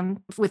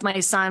with my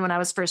son, when I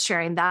was first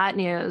sharing that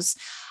news,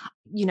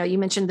 you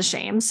mentioned the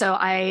shame. So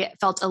I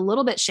felt a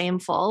little bit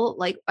shameful,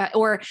 like,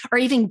 or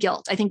even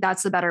guilt. I think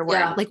that's the better word.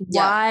 Yeah. Like,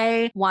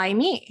 why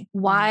me?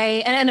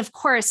 Why? And of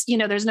course,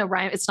 there's no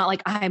rhyme. It's not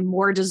like I'm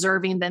more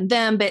deserving than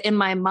them, but in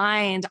my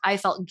mind, I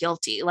felt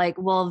guilty. Like,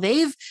 well,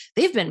 they've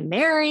been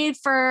married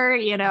for,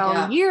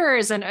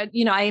 years. And,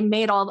 I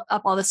made all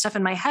this stuff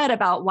in my head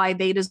about why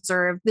they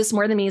deserve this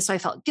more than me. So I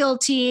felt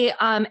guilty.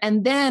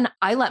 And then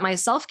I let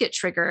myself get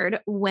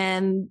triggered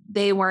when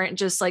they weren't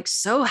just like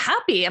so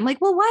happy. I'm like,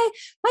 well, why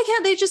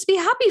can't they just be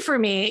happy for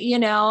me?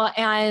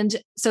 And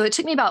so it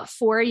took me about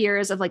 4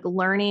 years of like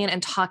learning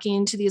and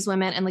talking to these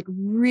women and like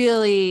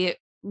really,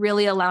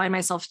 really allowing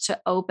myself to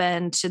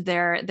open to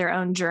their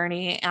own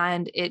journey.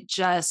 And it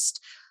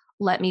just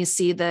let me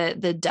see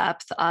the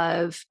depth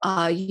of,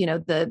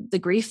 the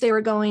grief they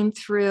were going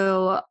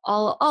through,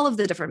 all of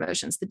the different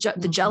emotions,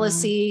 the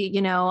jealousy,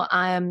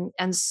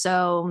 and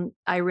so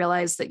I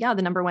realized that,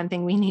 the number one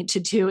thing we need to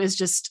do is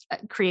just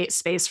create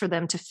space for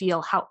them to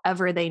feel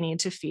however they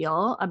need to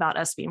feel about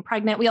us being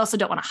pregnant. We also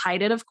don't want to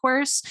hide it, of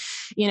course,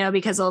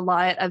 because a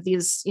lot of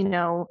these,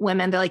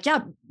 women, they're like,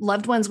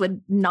 loved ones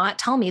would not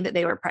tell me that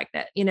they were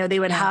pregnant. They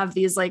would have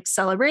these like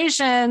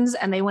celebrations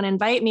and they wouldn't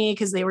invite me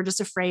because they were just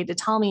afraid to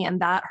tell me.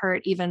 And that hurt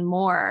even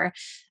more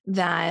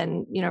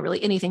than,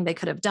 really anything they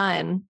could have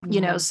done,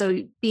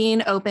 so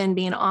being open,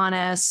 being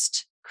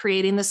honest,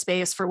 creating the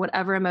space for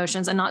whatever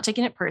emotions and not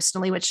taking it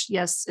personally, which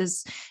yes,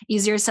 is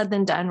easier said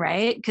than done,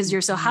 right? Because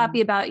you're so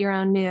happy about your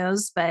own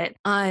news, but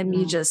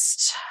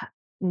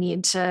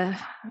need to,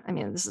 I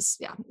mean, this is,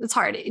 yeah, it's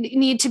hard. You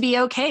need to be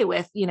okay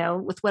with,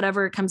 with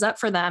whatever comes up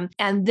for them.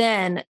 And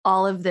then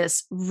all of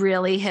this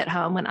really hit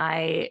home when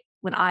I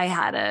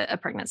had a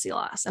pregnancy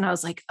loss, and I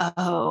was like,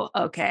 oh,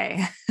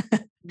 okay.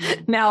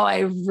 Now I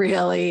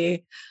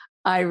really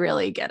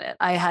get it.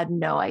 I had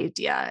no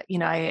idea.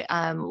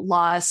 I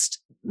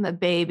lost the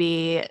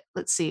baby,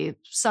 let's see,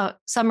 so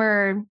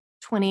summer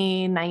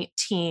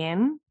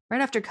 2019,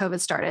 right after COVID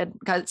started.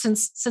 God,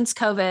 since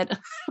COVID,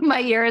 my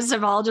years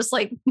have all just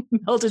like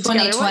melted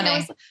together.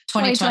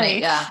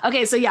 2020. Yeah.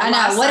 Okay. So yeah, I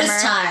know. What is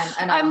time?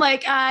 I know. I'm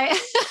like,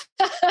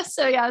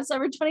 so yeah,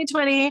 summer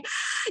 2020,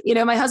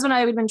 my husband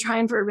and I had been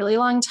trying for a really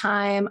long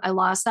time. I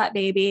lost that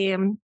baby.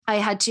 I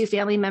had 2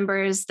 family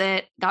members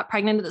that got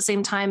pregnant at the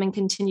same time and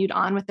continued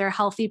on with their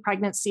healthy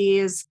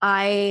pregnancies.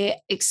 I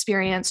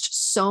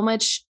experienced so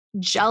much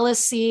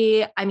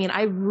jealousy. I mean,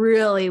 I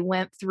really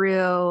went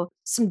through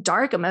some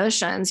dark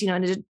emotions,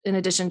 in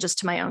addition just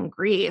to my own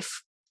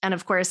grief. And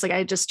of course, like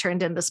I just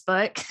turned in this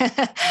book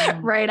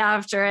right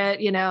after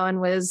it,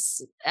 and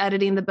was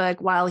editing the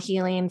book while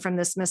healing from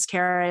this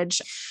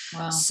miscarriage.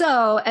 Wow.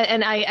 So,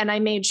 and I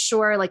made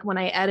sure, like when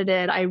I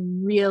edited, I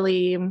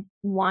really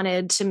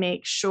wanted to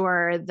make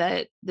sure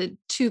that the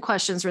 2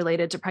 questions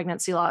related to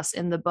pregnancy loss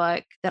in the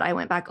book, that I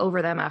went back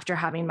over them after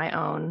having my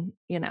own,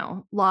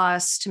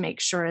 loss, to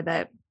make sure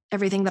that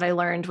everything that I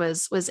learned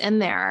was in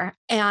there.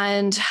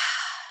 And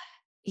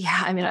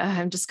yeah, I mean,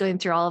 I'm just going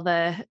through all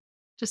the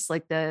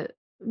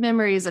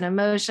memories and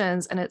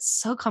emotions, and it's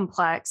so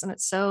complex and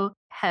it's so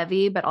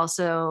heavy, but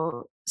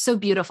also so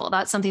beautiful.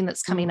 That's something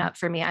that's coming up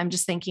for me. I'm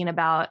just thinking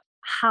about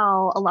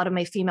how a lot of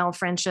my female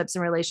friendships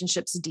and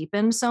relationships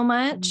deepened so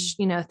much,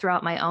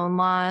 throughout my own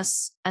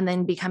loss, and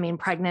then becoming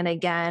pregnant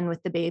again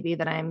with the baby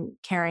that I'm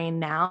carrying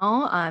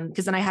now.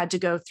 Because then I had to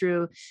go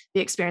through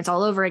the experience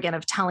all over again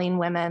of telling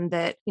women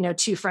that,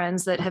 2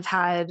 friends that have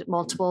had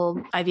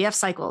multiple IVF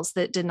cycles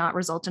that did not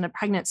result in a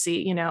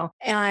pregnancy,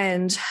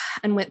 and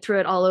went through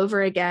it all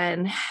over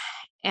again.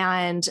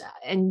 And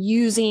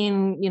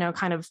using,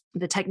 kind of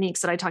the techniques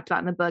that I talked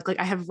about in the book.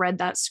 Like I have read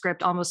that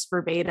script almost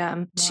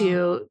verbatim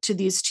to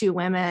these 2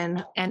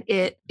 women, and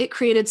it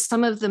created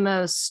some of the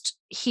most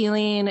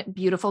healing,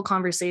 beautiful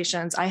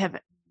conversations I have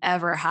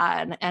ever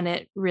had. And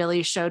it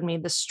really showed me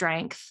the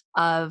strength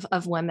of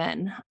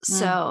women.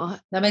 So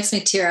that makes me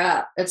tear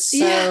up. It's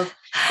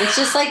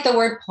just like the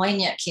word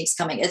poignant keeps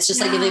coming. It's just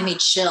like giving me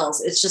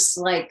chills. It's just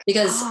like,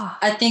 because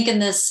I think in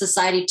this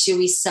society too,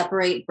 we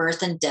separate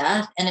birth and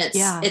death, and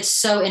it's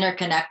so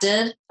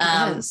interconnected.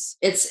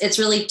 It's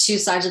really 2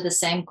 sides of the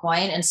same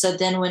coin. And so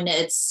then when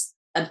it's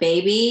a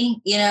baby,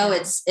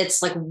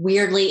 it's like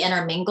weirdly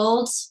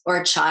intermingled, or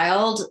a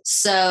child.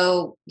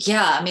 So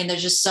yeah, I mean,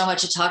 there's just so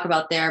much to talk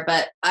about there,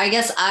 but I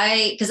guess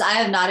because I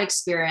have not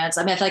experienced,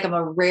 I mean, I feel like I'm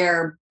a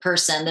rare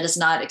person that has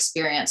not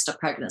experienced a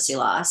pregnancy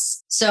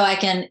loss. So I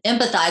can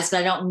empathize,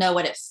 but I don't know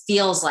what it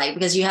feels like,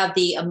 because you have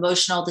the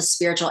emotional, the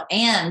spiritual,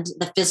 and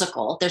the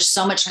physical. There's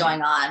so much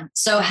going on.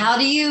 So how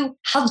do you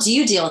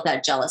deal with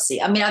that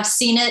jealousy? I mean, I've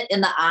seen it in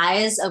the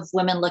eyes of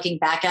women looking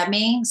back at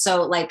me.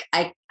 So like,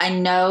 I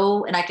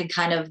know, and I can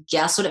kind of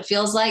guess what it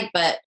feels like,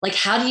 but like,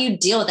 how do you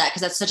deal with that?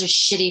 Because that's such a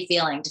shitty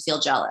feeling to feel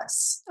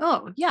jealous.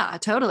 Oh yeah,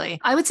 totally.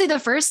 I would say the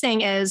first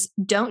thing is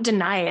don't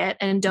deny it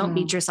and don't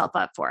beat yourself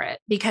up for it,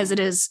 because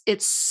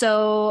it's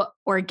so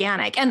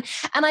organic. And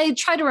I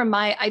try to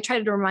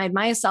remind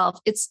myself,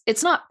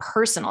 it's not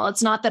personal.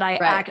 It's not that I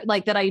act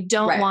like that. I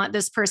don't want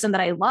this person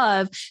that I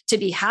love to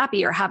be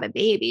happy or have a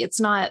baby. It's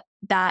not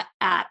that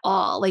at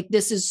all. Like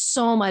this is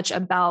so much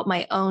about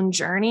my own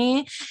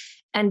journey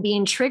and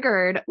being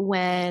triggered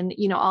when,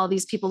 all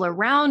these people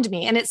around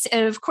me. And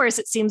of course,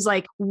 it seems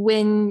like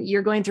when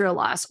you're going through a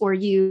loss or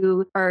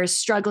you are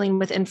struggling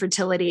with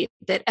infertility,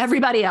 that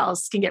everybody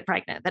else can get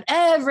pregnant, that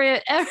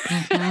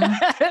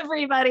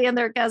everybody and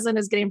their cousin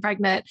is getting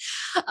pregnant.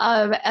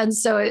 And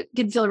so it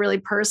can feel really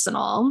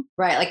personal.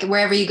 Right. Like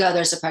wherever you go,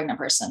 there's a pregnant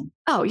person.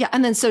 Oh yeah.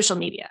 And then social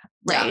media,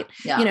 right?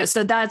 Yeah.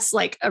 So that's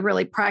like a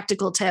really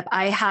practical tip.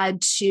 I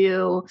had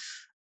to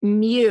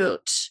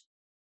mute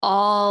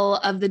all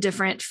of the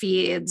different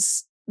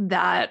feeds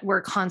that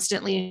were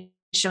constantly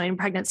showing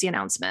pregnancy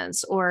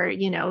announcements, or,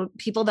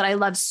 people that I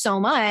love so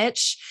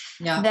much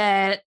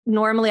that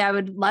normally I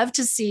would love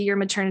to see your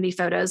maternity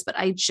photos, but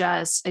I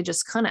just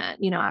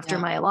couldn't, after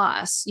my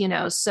loss,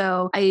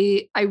 so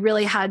I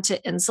really had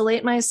to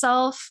insulate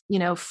myself,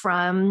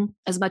 from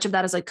as much of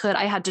that as I could.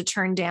 I had to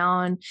turn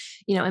down,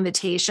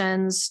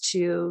 invitations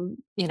to,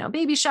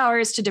 baby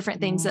showers, to different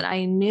things that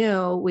I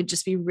knew would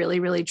just be really,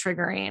 really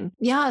triggering.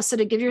 Yeah. So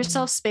to give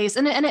yourself space,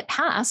 and it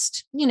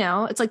passed,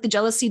 it's like the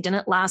jealousy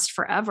didn't last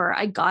forever.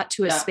 I got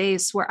to a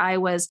space where I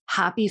was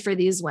happy for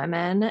these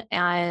women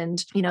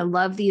and,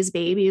 love these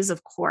babies,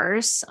 of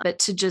course, but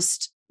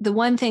the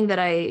one thing that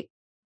I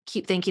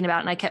keep thinking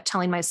about, and I kept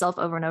telling myself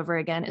over and over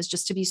again, is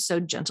just to be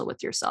so gentle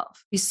with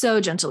yourself. Be so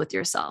gentle with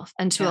yourself,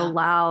 and to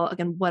allow,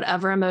 again,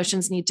 whatever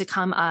emotions need to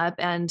come up.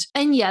 And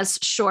yes,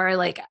 sure.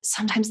 Like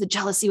sometimes the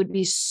jealousy would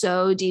be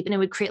so deep, and it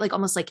would create like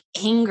almost like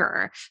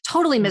anger,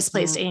 totally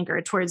misplaced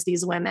anger towards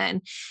these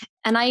women.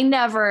 And I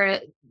never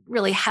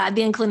really had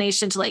the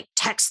inclination to like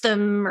text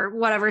them or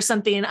whatever,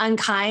 something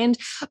unkind,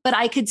 but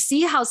I could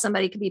see how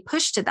somebody could be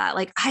pushed to that.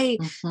 Like,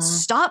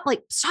 stop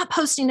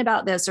posting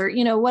about this, or,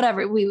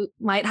 whatever. We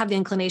might have the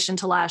inclination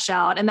to lash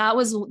out. And that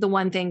was the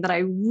one thing that I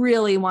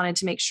really wanted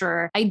to make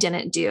sure I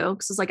didn't do.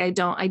 Cause it's like, I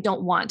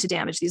don't want to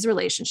damage these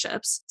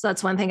relationships. So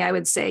that's one thing I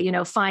would say,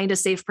 find a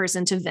safe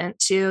person to vent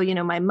to.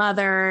 My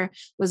mother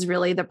was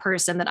really the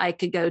person that I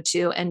could go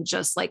to and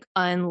just like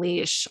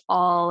unleash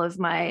all of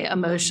my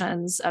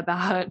emotions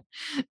about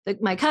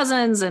my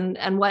cousins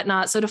and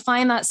whatnot. So to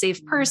find that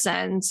safe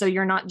person, so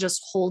you're not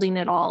just holding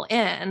it all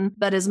in,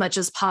 but as much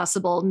as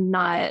possible,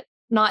 not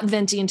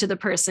venting to the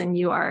person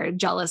you are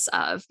jealous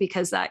of,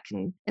 because that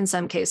can, in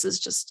some cases,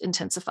 just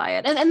intensify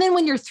it. And then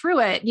when you're through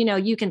it,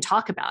 you can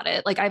talk about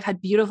it. Like, I've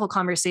had beautiful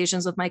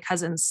conversations with my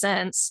cousins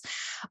since,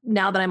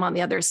 now that I'm on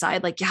the other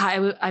side. Like,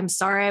 yeah, I'm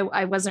sorry,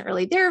 I wasn't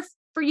really there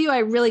for you. I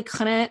really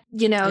couldn't,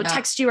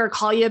 text you or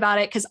call you about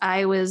it, because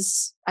I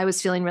was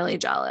feeling really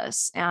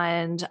jealous,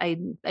 and I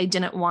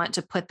didn't want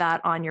to put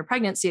that on your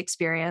pregnancy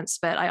experience,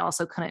 but I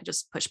also couldn't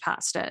just push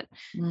past it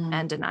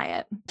and deny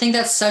it. I think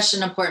that's such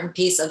an important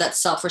piece of that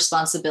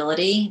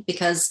self-responsibility,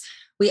 because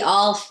we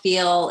all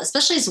feel,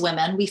 especially as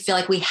women, we feel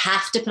like we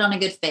have to put on a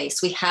good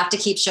face. We have to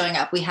keep showing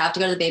up. We have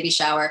to go to the baby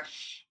shower,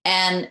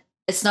 and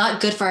it's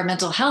not good for our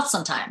mental health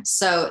sometimes.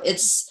 So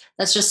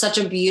that's just such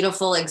a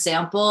beautiful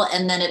example.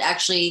 And then it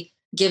actually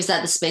gives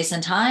that the space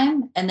and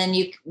time. And then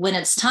when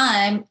it's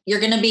time, you're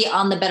going to be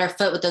on the better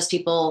foot with those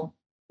people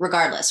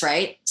regardless.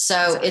 Right. So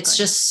Exactly. It's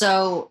just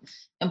so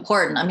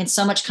important. I mean,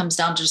 so much comes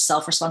down to just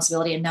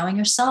self-responsibility and knowing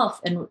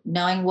yourself and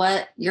knowing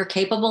what you're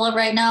capable of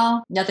right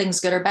now. Nothing's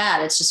good or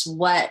bad. It's just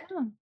what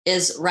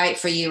is right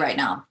for you right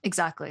now.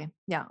 Exactly.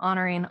 Yeah.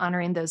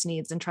 Honoring those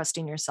needs and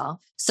trusting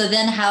yourself. So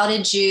then how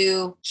did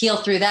you heal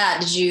through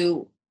that? Did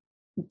you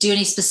do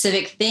any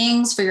specific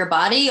things for your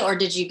body, or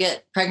did you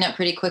get pregnant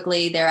pretty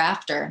quickly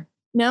thereafter?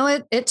 No,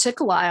 it took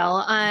a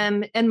while.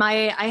 And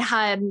I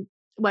had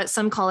what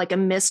some call like a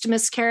missed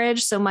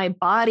miscarriage. So my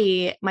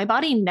body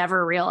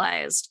never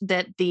realized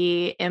that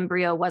the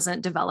embryo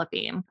wasn't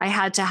developing. I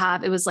had to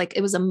have, it was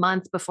a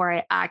month before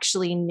I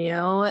actually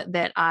knew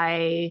that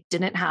I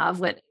didn't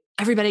have what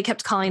everybody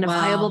kept calling a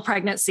viable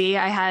pregnancy.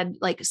 I had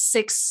like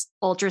 6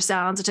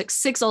 ultrasounds. It took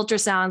 6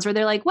 ultrasounds where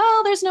they're like,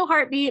 well, there's no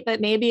heartbeat,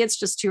 but maybe it's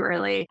just too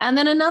early. And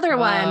then another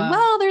one,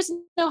 well, there's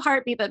no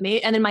heartbeat, but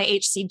maybe, and then my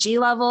HCG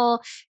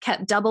level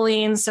kept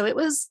doubling. So it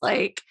was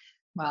like,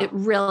 it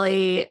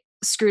really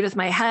screwed with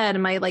my head,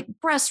 and my like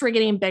breasts were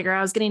getting bigger.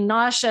 I was getting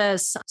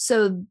nauseous.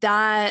 So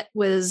that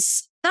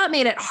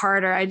made it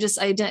harder.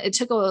 It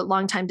took a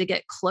long time to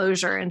get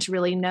closure and to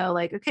really know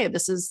like, okay,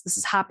 this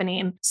is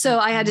happening. So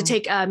I had to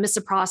take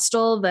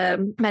misoprostol,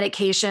 the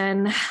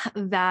medication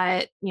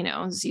that,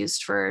 is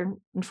used for,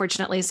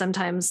 unfortunately,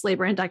 sometimes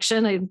labor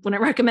induction. I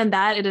wouldn't recommend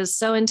that. It is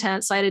so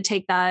intense. So I had to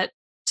take that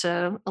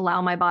to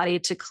allow my body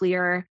to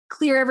clear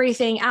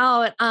everything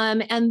out.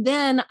 And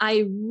then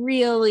I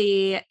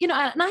really, and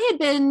I had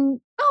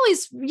been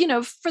always,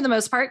 for the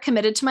most part,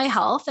 committed to my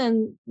health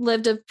and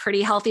lived a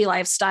pretty healthy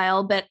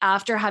lifestyle. But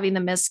after having the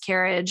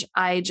miscarriage,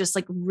 I just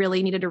like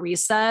really needed a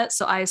reset.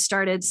 So I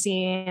started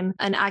seeing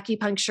an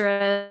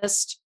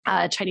acupuncturist,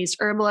 Chinese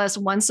herbalist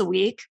once a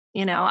week.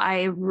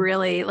 I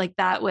really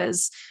that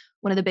was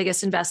one of the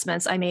biggest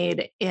investments I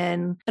made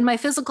in my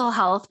physical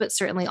health, but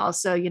certainly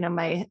also,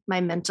 my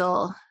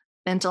mental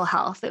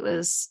health. It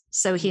was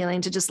so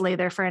healing to just lay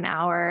there for an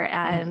hour.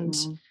 And,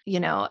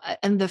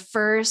 and the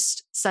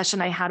first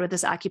session I had with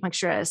this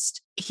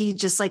acupuncturist, he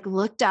just like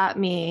looked at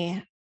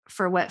me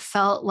for what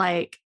felt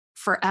like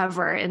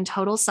forever in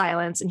total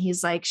silence. And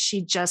he's like,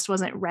 she just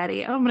wasn't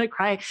ready. Oh, I'm going to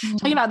cry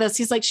talking about this.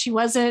 He's like, she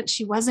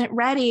wasn't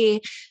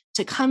ready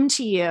to come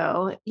to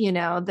you,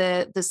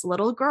 this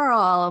little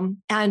girl,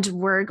 and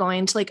we're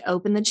going to like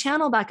open the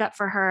channel back up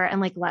for her and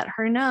like let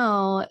her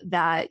know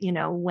that,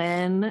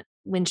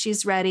 when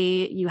she's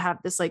ready, you have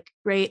this like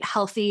great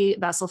healthy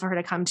vessel for her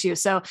to come to.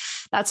 So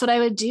that's what I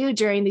would do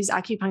during these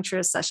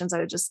acupuncturist sessions. I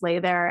would just lay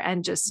there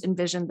and just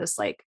envision this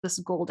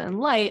golden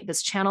light,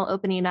 this channel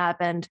opening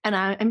up, and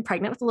I'm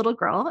pregnant with a little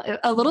girl.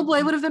 A little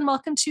boy would have been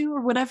welcome to,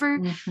 or whatever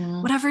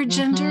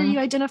gender you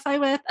identify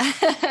with.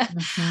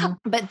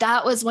 But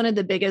that was one of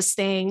the biggest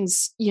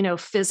things,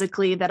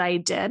 physically that I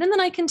did. And then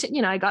I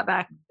continued, I got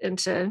back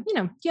into,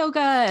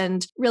 yoga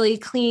and really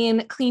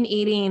clean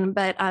eating.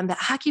 But the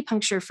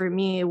acupuncture for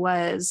me was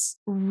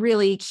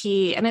really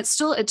key. And it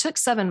took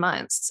 7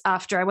 months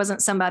after. I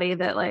wasn't somebody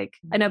that like,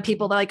 I know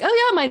people that are like,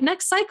 oh yeah, my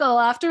next cycle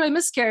after my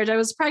miscarriage, I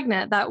was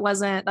pregnant. That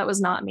was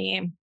not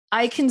me.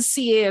 I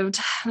conceived,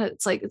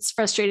 it's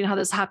frustrating how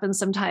this happens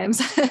sometimes.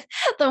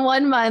 The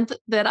 1 month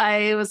that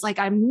I was like,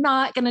 I'm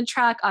not going to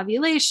track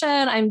ovulation.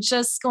 I'm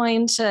just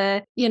going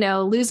to,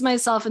 lose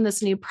myself in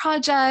this new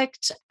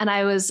project. And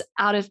I was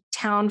out of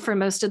town for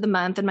most of the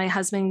month. And my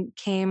husband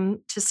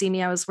came to see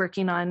me. I was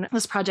working on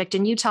this project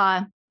in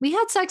Utah. We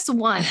had sex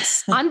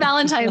once on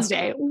Valentine's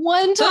Day,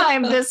 one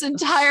time this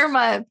entire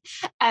month.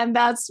 And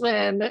that's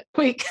when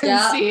we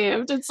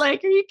conceived. It's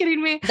like, are you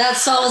kidding me? That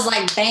soul was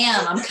like,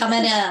 bam, I'm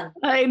coming in.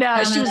 I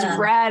know. She was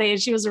ready.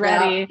 She was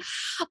ready.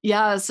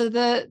 Yeah. So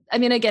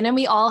again, and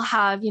we all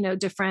have,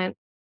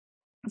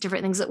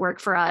 different things that work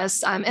for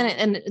us. And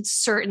it's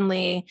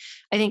certainly,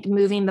 I think,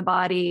 moving the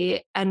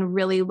body and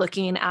really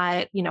looking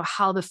at,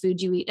 how the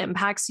food you eat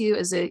impacts you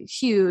is a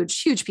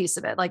huge, huge piece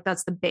of it. Like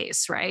that's the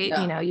base, right?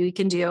 Yeah. You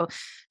can do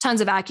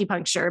tons of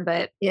acupuncture,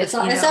 but it's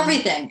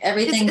everything.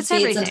 Everything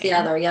feeds into the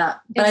other. Yeah.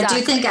 But exactly. I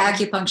do think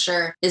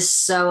acupuncture is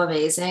so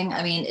amazing.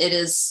 I mean,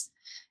 it's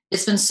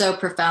been so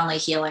profoundly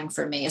healing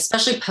for me,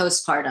 especially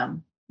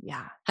postpartum.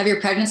 Yeah. Have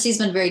your pregnancies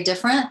been very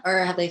different or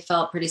have they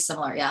felt pretty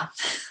similar? Yeah.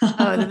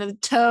 Oh,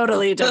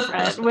 totally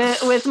different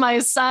with my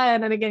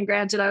son. And again,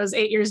 granted, I was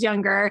 8 years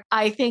younger.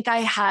 I think I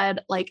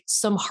had like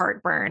some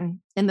heartburn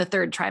in the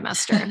third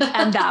trimester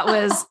and that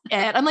was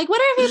it. I'm like,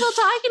 what are people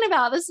talking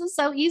about? This is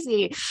so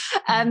easy.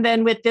 And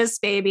then with this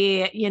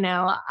baby,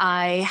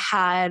 I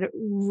had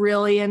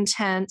really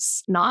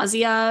intense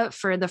nausea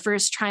for the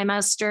first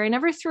trimester. I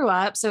never threw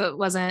up. So it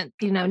wasn't,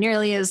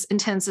 nearly as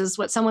intense as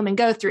what some women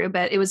go through,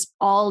 but it was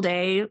all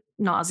day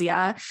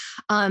nausea,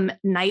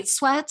 night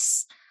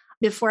sweats.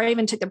 Before I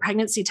even took the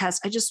pregnancy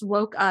test, I just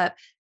woke up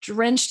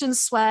drenched in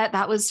sweat.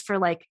 That was for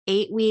like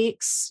 8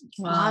 weeks,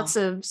 lots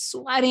of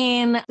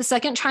sweating. The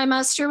second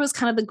trimester was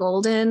kind of the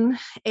golden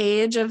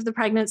age of the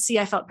pregnancy.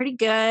 I felt pretty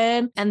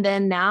good. And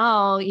then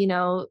now,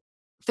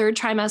 third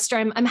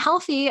trimester, I'm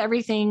healthy.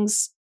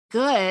 Everything's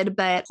good,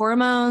 but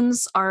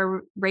hormones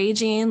are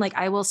raging. Like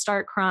I will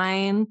start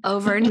crying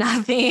over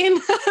nothing.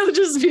 I'll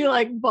just be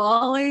like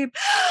bawling.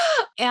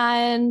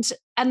 And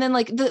then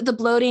like the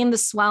bloating, the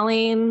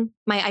swelling,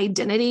 my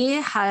identity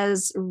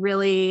has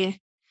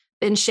really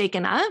been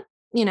shaken up,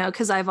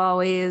 because I've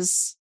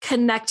always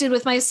connected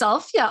with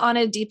myself, on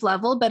a deep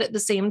level, but at the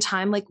same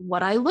time, like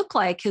what I look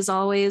like has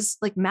always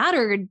like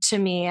mattered to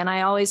me. And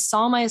I always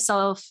saw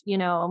myself,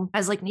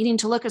 as like needing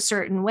to look a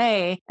certain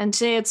way. And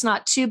today it's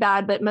not too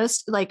bad, but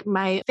most like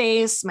my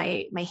face,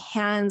 my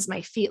hands,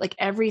 my feet, like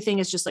everything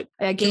is just like,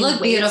 I gained weight. You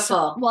look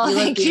beautiful. Well, you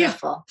thank look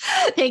beautiful.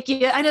 You. Thank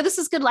you. I know this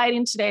is good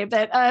lighting today,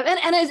 but,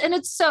 and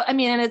it's so,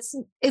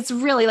 it's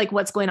really like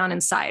what's going on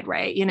inside,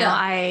 right?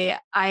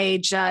 I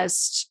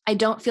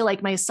don't feel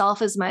like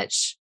myself as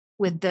much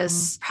with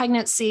this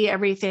pregnancy,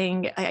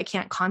 everything. I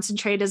can't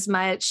concentrate as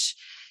much,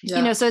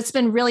 so it's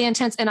been really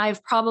intense. And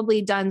I've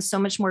probably done so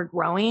much more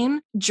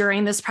growing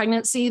during this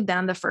pregnancy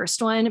than the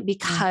first one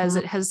because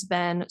it has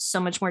been so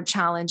much more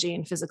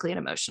challenging physically and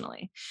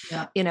emotionally,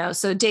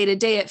 so day to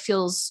day, it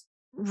feels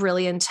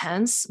really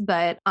intense,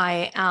 but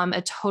I am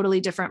a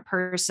totally different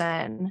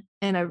person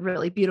and a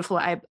really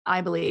beautiful,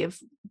 I believe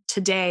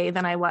today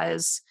than I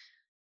was,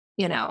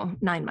 9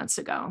 months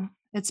ago.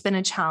 It's been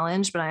a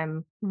challenge, but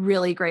I'm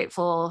really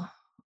grateful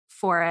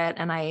for it.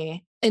 And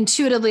I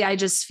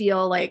just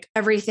feel like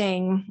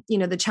everything,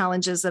 the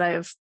challenges that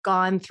I've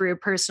gone through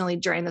personally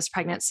during this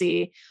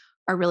pregnancy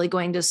are really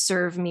going to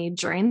serve me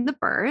during the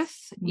birth.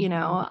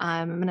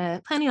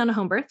 I'm planning on a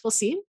home birth. We'll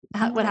see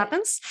what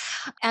happens.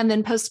 And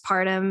then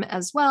postpartum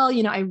as well,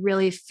 I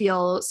really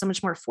feel so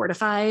much more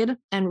fortified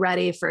and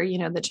ready for,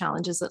 the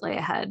challenges that lay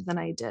ahead than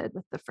I did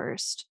with the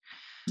first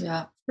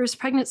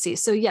pregnancy.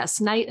 So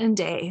yes, night and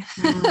day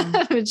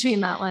between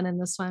that one and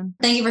this one.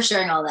 Thank you for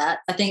sharing all that.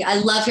 I think I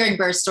love hearing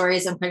birth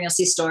stories and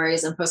pregnancy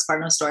stories and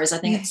postpartum stories. I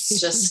think it's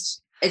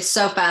just, it's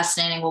so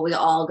fascinating what we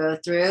all go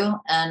through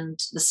and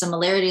the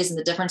similarities and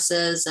the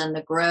differences and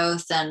the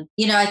growth. And,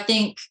 I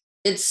think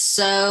it's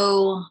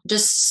so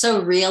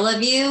real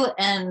of you.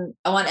 And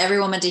I want every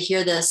woman to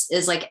hear this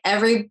is like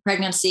every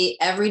pregnancy,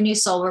 every new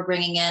soul we're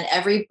bringing in,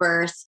 every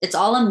birth, it's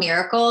all a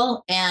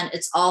miracle and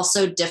it's all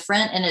so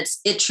different. And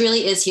it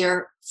truly is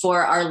here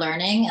for our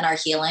learning and our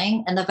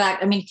healing. And the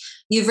fact,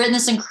 you've written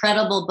this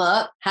incredible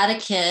book, had a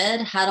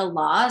kid, had a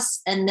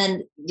loss, and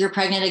then you're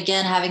pregnant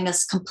again, having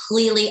this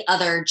completely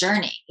other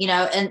journey,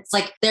 and it's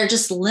like, they're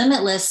just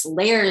limitless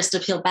layers to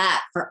peel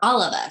back for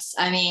all of us.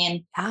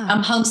 I'm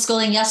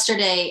homeschooling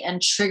yesterday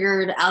and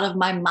triggered out of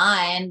my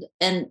mind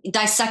and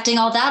dissecting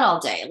all that all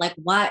day. Like,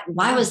 why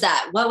was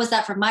that? What was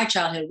that from my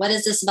childhood? What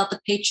is this about the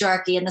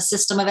patriarchy and the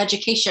system of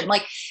education?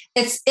 Like,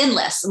 it's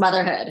endless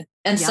motherhood.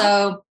 And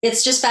so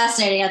it's just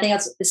fascinating. I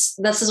think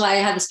this is why I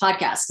have this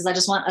podcast, because I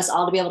just want us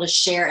all to be able to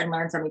share and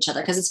learn from each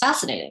other because it's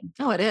fascinating.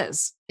 Oh, it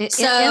is.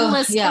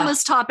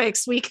 Endless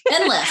topics we can,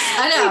 endless.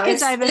 I know.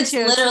 It's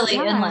literally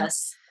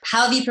endless.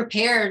 How have you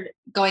prepared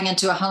going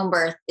into a home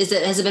birth?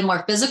 Has it been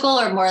more physical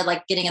or more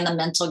like getting in the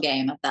mental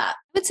game of that?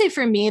 I would say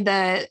for me,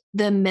 the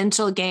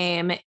mental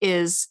game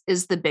is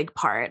the big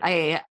part.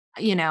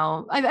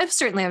 I've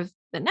certainly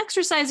been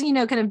exercising,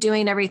 kind of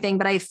doing everything,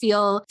 but I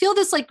feel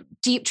this like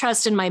deep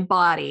trust in my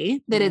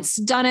body that it's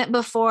done it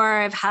before.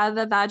 I've had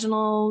the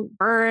vaginal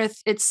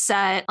birth, it's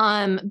set.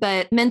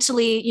 But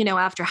mentally,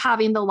 after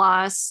having the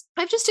loss,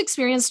 I've just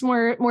experienced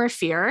more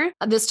fear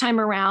this time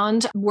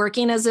around.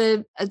 Working as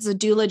a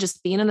doula,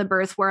 just being in the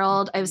birth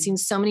world, I've seen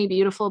so many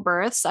beautiful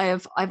births.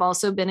 I've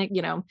also been,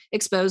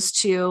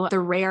 exposed to the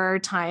rare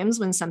times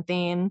when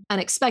something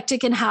unexpected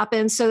can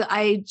happen. So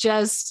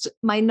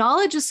my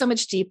knowledge is so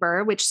much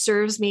deeper, which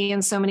serves me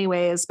in so many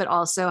ways, but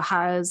also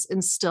has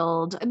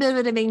instilled a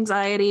bit of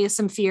anxiety,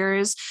 some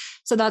fears.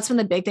 So that's been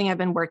the big thing I've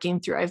been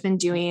working through. I've been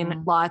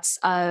doing lots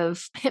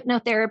of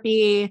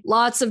hypnotherapy,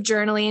 lots of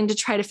journaling to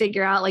try to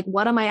figure out like,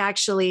 what am I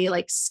actually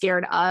like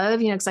scared of?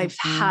 Because I've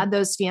had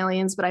those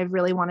feelings, but I've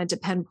really wanted to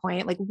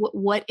pinpoint like,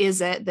 what is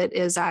it that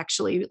is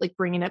actually like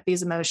bringing up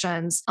these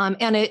emotions?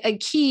 And a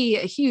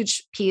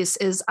huge piece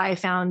is I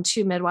found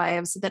 2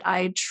 midwives that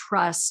I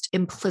trust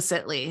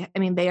implicitly. I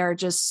mean, they are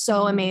just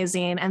so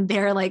amazing, and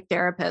they're like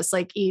therapists.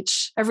 Like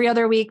every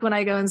other week when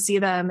I go and see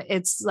them,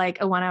 it's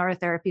like a 1-hour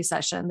therapy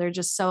session. They're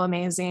just so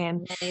amazing.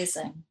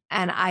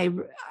 And I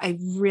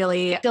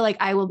really feel like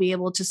I will be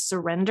able to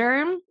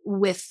surrender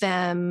with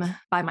them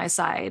by my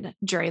side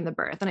during the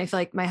birth. And I feel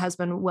like my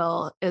husband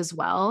will as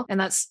well. And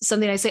that's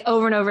something I say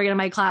over and over again in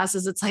my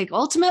classes. It's like,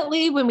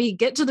 ultimately, when we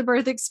get to the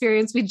birth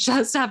experience, we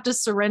just have to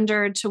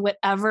surrender to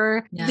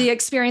whatever the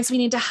experience we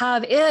need to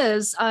have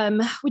is,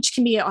 which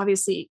can be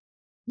obviously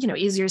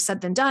easier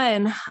said than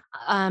done.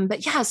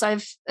 But yes,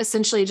 I've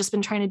essentially just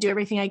been trying to do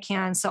everything I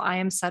can. So I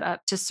am set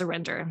up to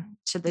surrender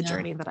to the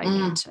journey that I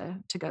need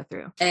to go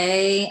through.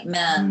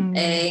 Amen.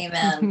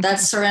 Amen.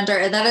 That's surrender.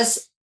 And that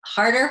is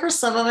harder for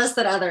some of us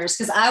than others,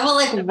 because I will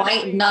like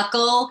white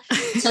knuckle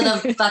to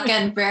the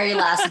fucking very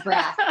last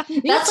breath.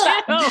 That's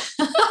what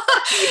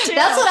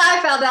I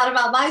found out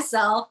about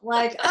myself.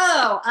 Like,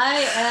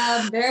 I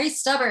am very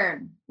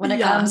stubborn when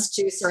it comes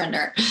to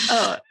surrender.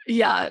 Oh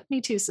yeah. Me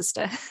too,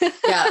 sister.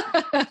 Yeah.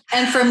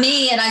 And for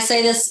me, and I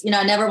say this,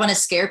 I never want to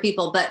scare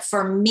people, but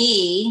for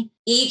me,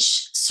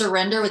 each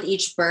surrender with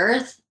each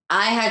birth,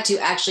 I had to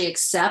actually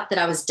accept that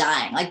I was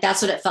dying. Like,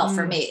 that's what it felt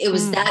for me. It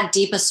was that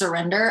deep a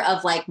surrender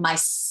of like my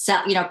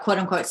self, quote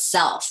unquote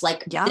self,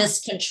 like this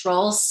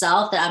control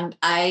self that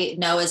I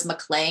know is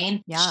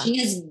McLean.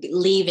 She is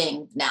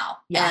leaving now.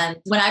 And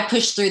when I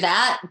pushed through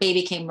that,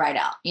 baby came right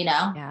out,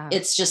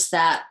 it's just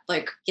that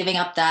like giving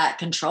up that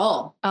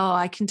control. Oh,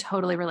 I can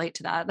totally relate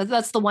to that.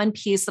 That's the one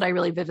piece that I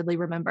really vividly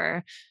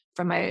remember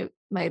from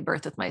my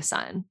birth with my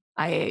son.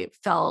 I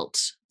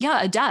felt,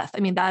 a death. I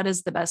mean, that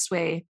is the best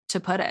way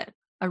to put it.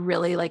 A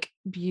really like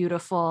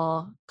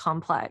beautiful,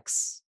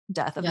 complex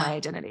death of my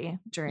identity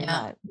during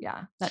that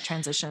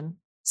transition.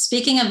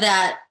 Speaking of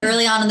that,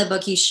 early on in the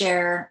book, you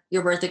share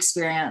your birth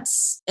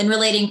experience in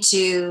relating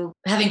to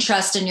having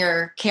trust in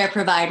your care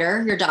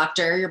provider, your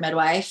doctor, your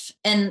midwife.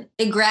 And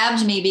it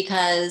grabbed me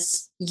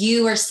because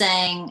you were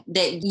saying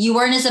that you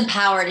weren't as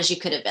empowered as you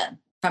could have been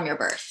from your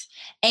birth.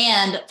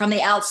 And from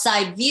the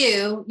outside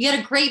view, you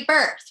had a great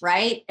birth,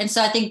 right? And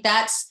so I think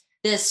that's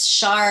this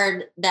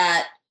shard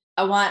that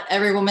I want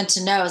every woman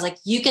to know is like,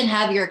 you can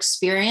have your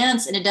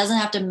experience and it doesn't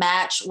have to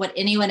match what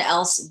anyone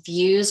else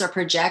views or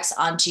projects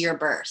onto your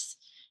birth.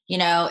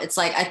 It's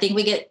like, I think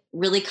we get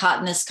really caught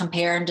in this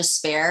compare and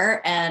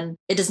despair, and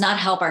it does not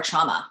help our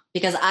trauma,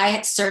 because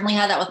I certainly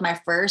had that with my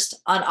first.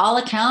 On all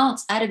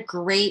accounts, I had a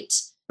great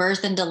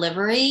birth and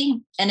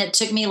delivery, and it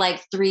took me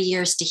like 3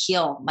 years to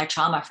heal my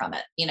trauma from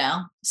it,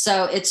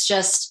 So it's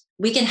just,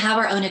 we can have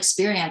our own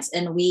experience,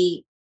 and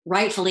we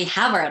rightfully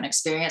have our own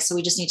experience. So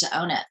we just need to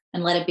own it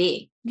and let it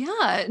be.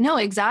 Yeah, no,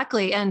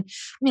 exactly. And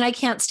I mean, I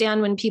can't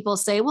stand when people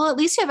say, well, at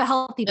least you have a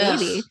healthy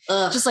baby,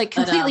 just like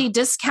completely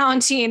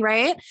discounting,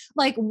 right?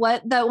 Like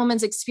what that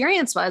woman's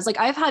experience was. Like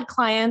I've had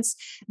clients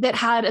that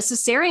had a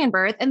cesarean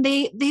birth and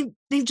they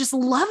just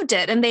loved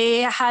it. And they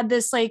had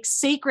this like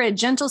sacred,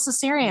 gentle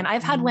cesarean.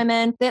 I've had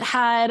women that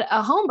had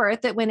a home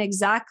birth that went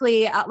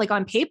exactly like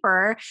on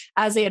paper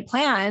as they had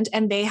planned,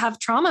 and they have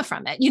trauma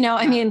from it.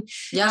 I mean,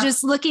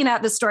 just looking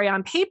at the story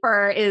on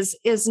paper is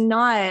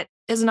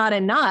not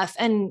enough.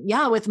 And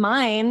with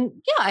mine,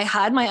 I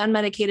had my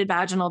unmedicated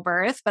vaginal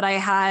birth, but I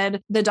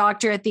had the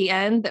doctor at the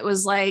end that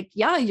was like,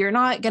 you're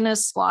not going to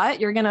squat.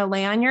 You're going to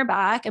lay on your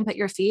back and put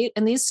your feet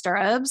in these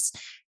stirrups,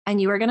 and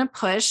you are going to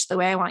push the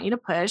way I want you to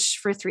push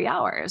for 3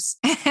 hours.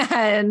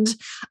 And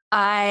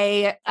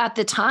at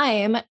the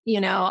time,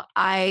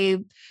 I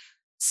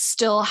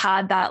still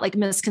had that like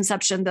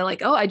misconception that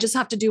like, oh, I just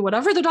have to do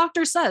whatever the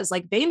doctor says.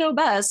 Like they know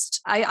best.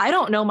 I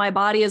don't know my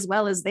body as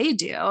well as they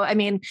do. I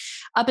mean,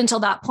 up until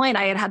that point,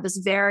 I had this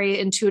very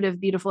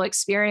intuitive, beautiful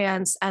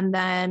experience. And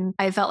then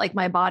I felt like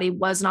my body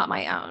was not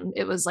my own.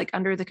 It was like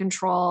under the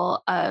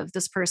control of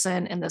this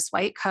person in this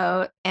white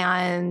coat.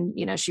 And,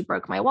 she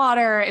broke my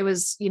water. It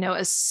was,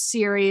 a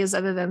series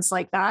of events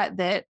like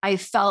that I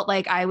felt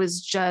like I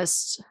was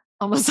just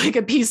almost like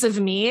a piece of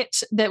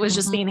meat that was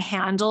just being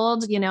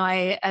handled. You know,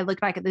 I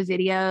look back at the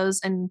videos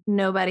and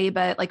nobody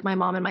but like my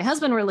mom and my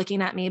husband were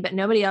looking at me, but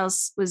nobody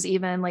else was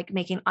even like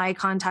making eye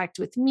contact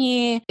with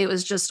me. It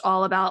was just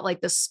all about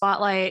like the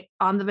spotlight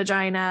on the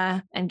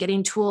vagina and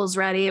getting tools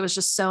ready. It was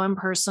just so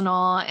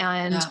impersonal.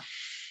 And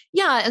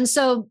yeah. And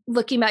so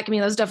looking back at me,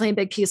 that was definitely a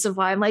big piece of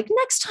why I'm like,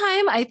 next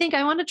time I think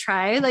I want to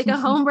try like a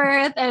home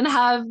birth and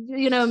have,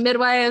 you know,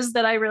 midwives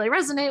that I really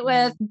resonate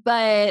with.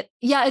 But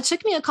yeah, it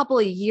took me a couple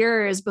of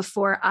years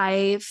before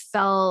I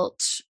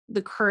felt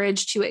the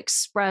courage to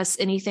express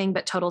anything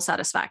but total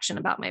satisfaction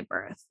about my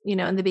birth. You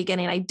know, in the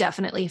beginning, I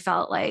definitely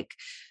felt like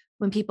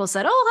when people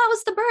said, "Oh, how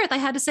was the birth?" I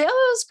had to say, "Oh,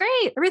 it was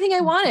great. Everything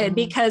I wanted."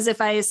 Because if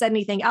I said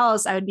anything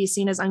else, I would be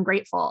seen as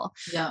ungrateful.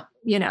 Yeah.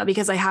 You know,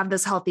 because I have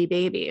this healthy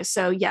baby.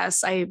 So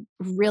yes, I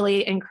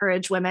really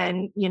encourage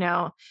women, you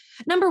know,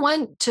 number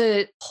one,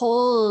 to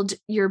hold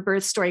your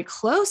birth story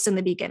close in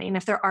the beginning.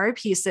 If there are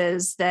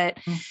pieces that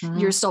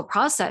you're still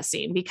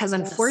processing, because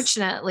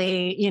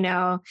unfortunately, you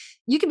know,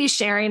 you can be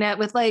sharing it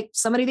with like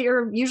somebody that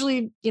you're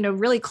usually, you know,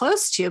 really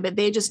close to, but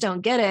they just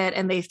don't get it.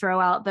 And they throw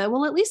out the,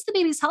 well, at least the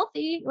baby's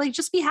healthy. Like,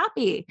 just be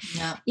happy,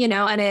 you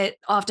know, and it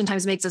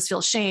oftentimes makes us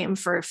feel shame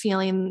for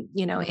feeling,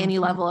 you know, any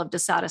level of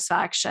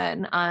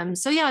dissatisfaction.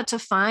 So yeah, to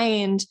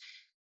find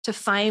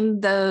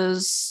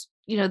those,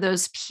 you know,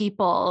 those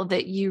people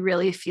that you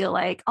really feel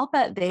like, I'll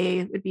bet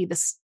they would be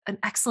an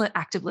excellent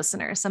active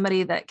listener,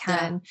 somebody that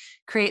can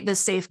create this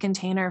safe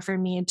container for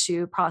me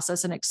to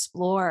process and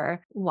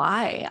explore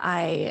why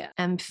I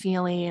am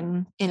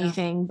feeling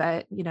anything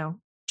but, you know,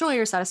 joy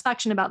or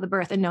satisfaction about the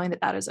birth, and knowing that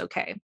that is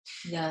okay.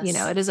 Yes. You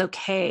know, it is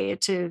okay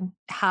to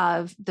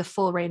have the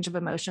full range of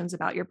emotions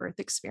about your birth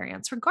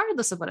experience,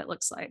 regardless of what it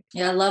looks like.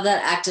 Yeah. I love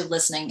that active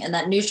listening, and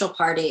that neutral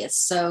party is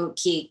so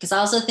key. Cause I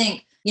also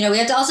think, you know, we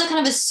have to also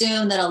kind of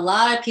assume that a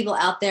lot of people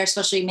out there,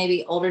 especially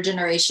maybe older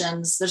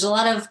generations, there's a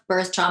lot of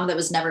birth trauma that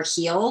was never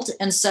healed.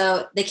 And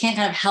so they can't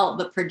kind of help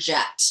but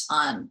project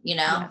on, you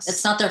know,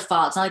 it's not their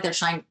fault. It's not like they're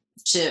trying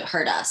to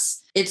hurt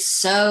us. It's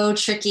so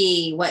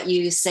tricky what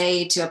you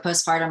say to a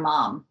postpartum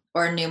mom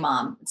or a new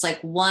mom. It's like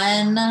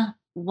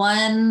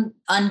one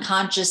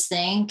unconscious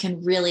thing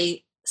can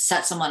really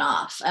set someone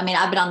off. I mean,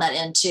 I've been on that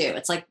end too.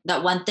 It's like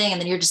that one thing,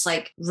 and then you're just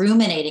like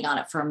ruminating on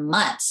it for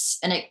months.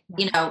 And it,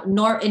 you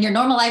know, in your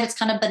normal life, it's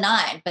kind of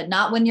benign, but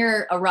not when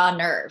you're a raw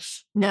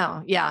nerve.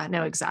 No. Yeah,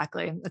 no,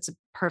 exactly. That's a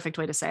perfect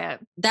way to say it.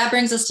 That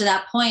brings us to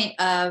that point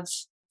of,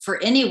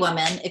 for any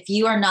woman, if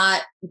you are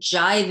not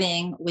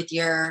jiving with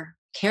your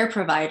care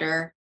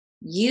provider,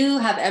 you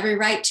have every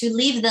right to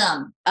leave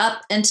them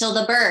up until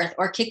the birth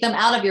or kick them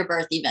out of your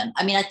birth even.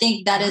 I mean, I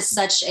think that is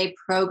such a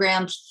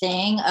programmed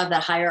thing of the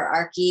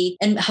hierarchy,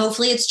 and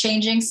hopefully it's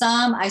changing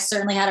some. I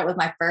certainly had it with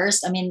my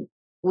first. I mean,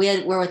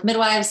 we're with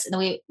midwives, and then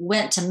we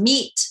went to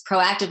meet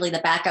proactively the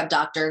backup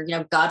doctor. You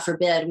know, God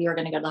forbid we were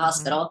going to go to the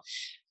hospital.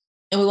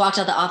 And we walked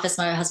out the office.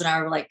 My husband and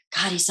I were like,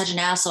 God, he's such an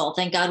asshole.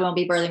 Thank God we won't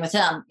be birthing with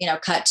him. You know,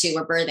 cut to,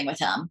 we're birthing with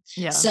him.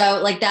 Yeah.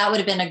 So like that would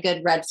have been a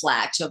good red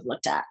flag to have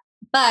looked at.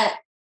 But,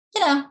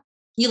 you know,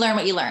 you learn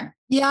what you learn.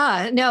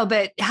 Yeah, no,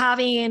 but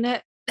having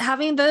the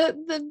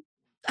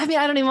I mean,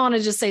 I don't even want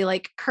to just say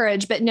like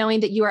courage, but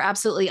knowing that you are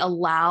absolutely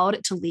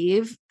allowed to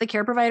leave the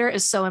care provider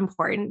is so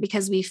important,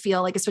 because we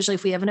feel like, especially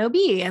if we have an OB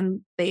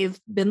and they've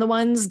been the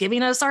ones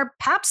giving us our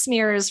pap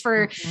smears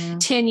for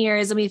 10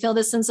 years, and we feel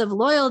this sense of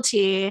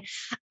loyalty.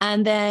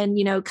 And then,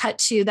 you know, cut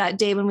to that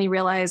day when we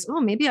realize, oh,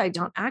 maybe I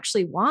don't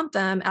actually want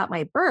them at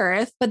my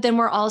birth. But then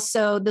we're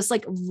also this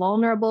like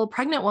vulnerable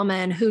pregnant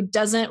woman who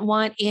doesn't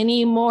want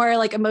any more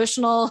like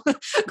emotional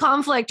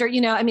conflict, or,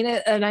 you know, I mean,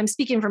 and I'm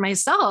speaking for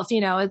myself,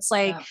 you know, it's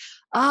like,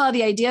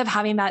 the idea of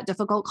having that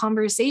difficult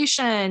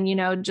conversation, you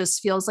know, just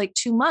feels like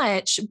too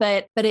much,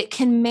 but it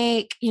can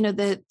make, you know,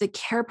 the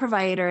care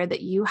provider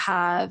that you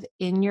have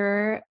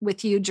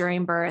with you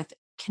during birth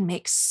can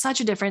make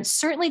such a difference,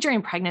 certainly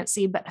during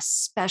pregnancy, but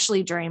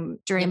especially during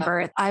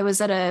birth. I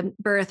was at a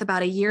birth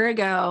about a year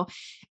ago,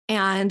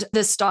 and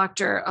this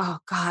doctor, oh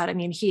God, I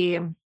mean, he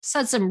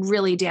said some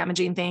really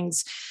damaging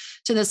things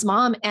to this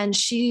mom, and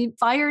she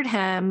fired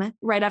him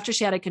right after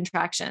she had a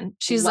contraction.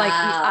 She's like,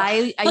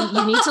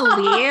 you need to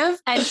leave.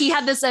 And he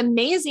had this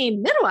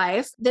amazing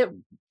midwife that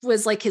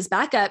was like his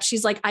backup.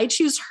 She's like, I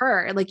choose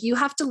her. Like, you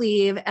have to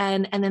leave.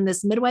 And then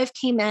this midwife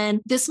came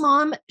in. This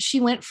mom, she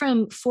went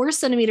from 4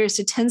 centimeters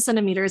to 10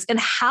 centimeters in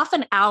half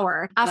an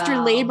hour after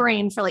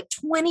laboring for like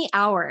 20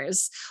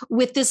 hours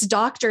with this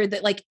doctor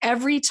that like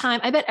every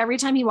time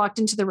he walked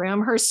into the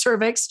room, her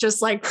cervix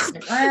just like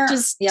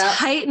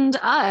tightened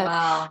up.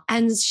 Wow.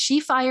 And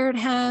she fired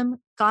him,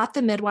 got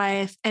the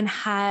midwife, and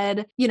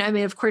had, you know, I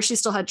mean, of course she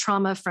still had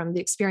trauma from the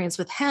experience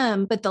with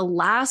him, but the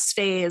last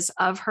phase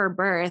of her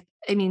birth,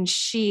 I mean,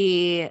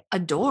 she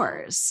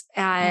adores.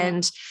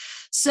 And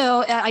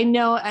so I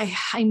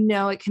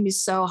know it can be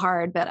so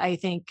hard, but I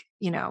think,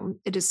 you know,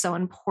 it is so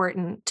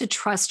important to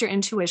trust your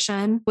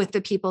intuition with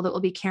the people that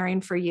will be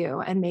caring for you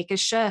and make a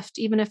shift,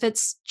 even if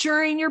it's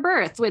during your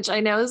birth, which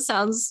I know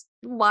sounds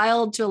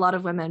wild to a lot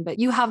of women, but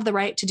you have the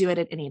right to do it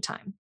at any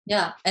time.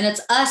 Yeah. And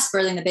it's us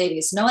birthing the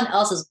babies. No one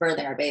else is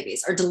birthing our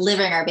babies or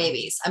delivering our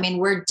babies. I mean,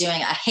 we're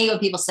doing, I hate when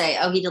people say,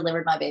 oh, he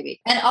delivered my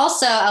baby. And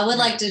also I would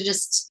like to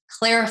just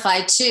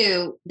clarify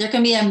too, there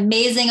can be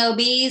amazing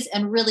OBs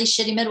and really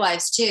shitty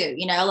midwives too.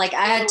 You know, like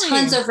I had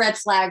tons of red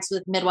flags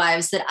with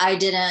midwives that I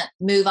didn't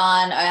move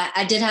on.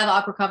 I did have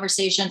awkward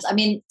conversations. I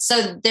mean,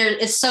 so there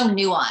it's so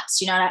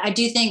nuanced, you know, I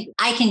do think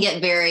I can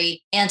get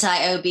very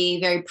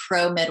anti-OB, very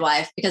pro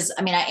midwife, because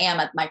I mean, I am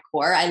at my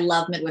core. I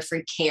love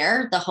midwifery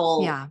care, the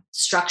whole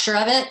structure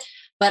of it.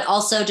 But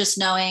also just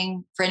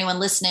knowing, for anyone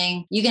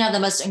listening, you can have the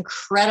most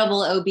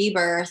incredible OB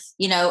birth,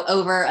 you know,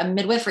 over a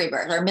midwifery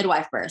birth or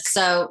midwife birth.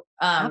 So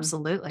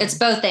absolutely, it's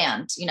both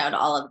and, you know, to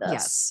all of those.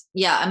 Yes.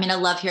 Yeah. I mean, I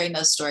love hearing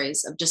those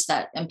stories of just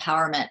that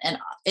empowerment, and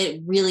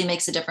it really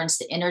makes a difference.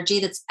 The energy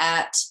that's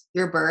at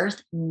your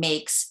birth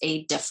makes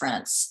a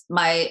difference.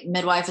 My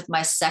midwife with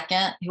my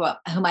second,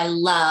 whom I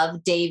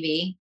love,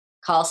 Davy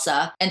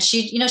Khalsa. And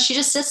she, you know, she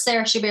just sits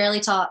there. She barely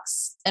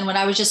talks. And when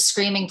I was just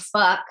screaming,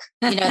 fuck,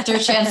 you know, through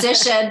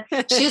transition,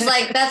 she was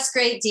like, that's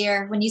great,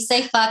 dear. When you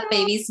say fuck,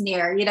 baby's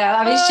near, you know,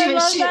 I mean, she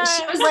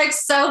was like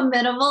so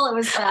minimal. It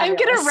was fabulous. I'm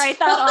going to write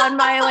that on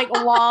my like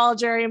wall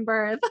during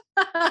birth.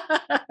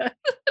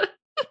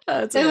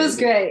 It was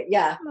great.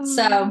 Yeah.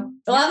 So,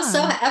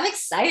 I'm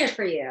excited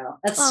for you.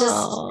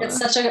 It's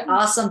such an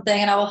awesome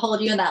thing. And I will hold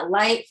you in that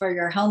light for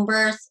your home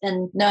birth,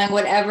 and knowing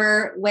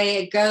whatever way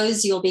it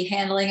goes, you'll be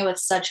handling it with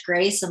such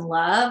grace and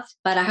love.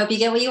 But I hope you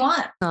get what you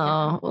want.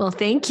 Oh, well,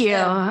 thank you.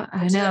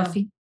 I know.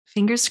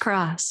 Fingers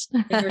crossed.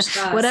 Fingers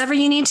crossed. Whatever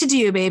you need to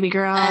do, baby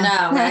girl. I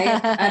know, right?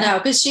 I know,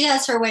 because she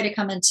has her way to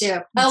come in too.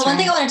 One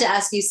thing I wanted to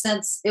ask you,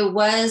 since it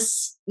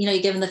was, you know,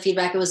 you given the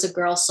feedback, it was a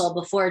girl soul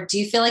before. Do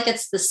you feel like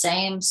it's the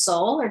same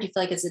soul, or do you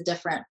feel like it's a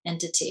different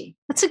entity?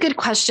 That's a good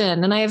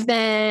question. And I've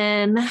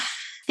been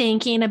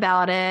thinking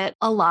about it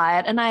a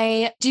lot. And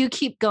I do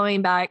keep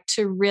going back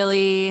to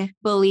really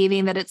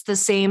believing that it's the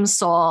same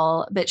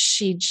soul, but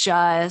she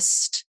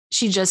just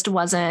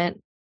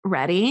wasn't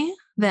ready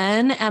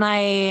then. And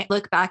I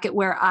look back at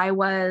where I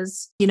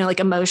was, you know, like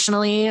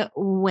emotionally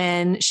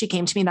when she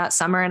came to me that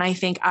summer. And I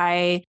think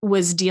I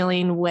was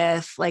dealing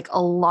with like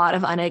a lot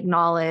of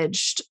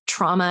unacknowledged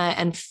trauma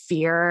and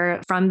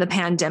fear from the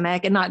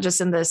pandemic. And not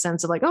just in the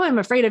sense of like, oh, I'm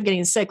afraid of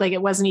getting sick. Like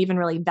it wasn't even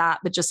really that,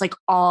 but just like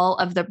all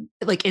of the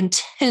like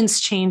intense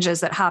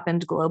changes that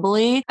happened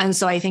globally. And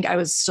so I think I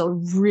was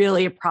still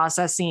really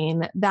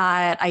processing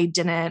that. I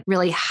didn't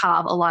really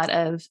have a lot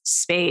of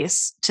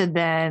space to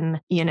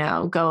then, you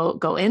know,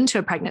 go into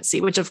a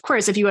pregnancy, which of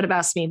course, if you would have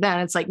asked me then,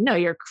 it's like, no,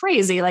 you're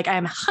crazy. Like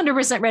I'm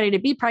 100% ready to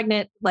be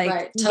pregnant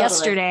like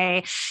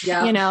yesterday,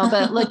 you know,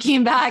 but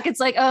looking back, it's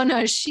like, oh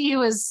no, she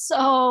was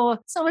so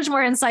much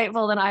more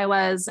insightful than I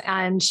was.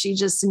 And she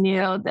just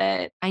knew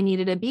that I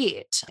needed a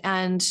beat,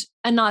 and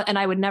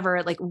I would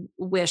never like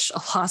wish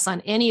a loss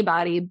on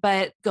anybody,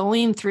 but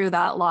going through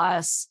that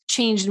loss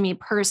changed me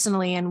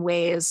personally in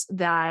ways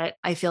that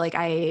I feel like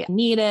I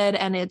needed.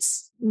 And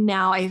it's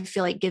now I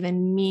feel like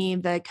given me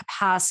the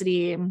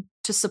capacity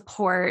to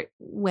support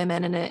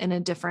women in a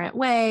different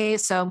way.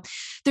 So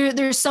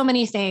there's so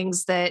many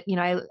things that, you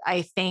know,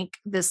 I thank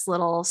this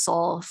little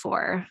soul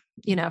for,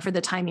 you know, for the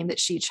timing that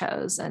she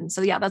chose. And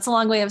so, yeah, that's a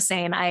long way of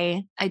saying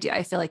I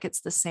feel like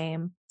it's the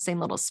same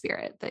little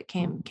spirit that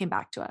came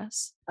back to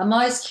us. I'm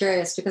always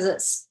curious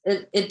because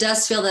it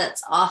does feel that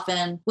it's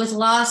often with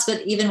loss,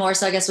 but even more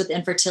so, I guess, with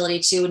infertility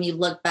too, when you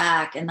look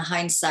back in the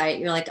hindsight,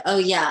 you're like, oh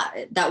yeah,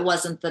 that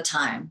wasn't the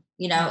time.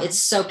 You know, it's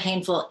so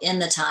painful in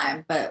the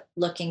time, but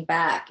looking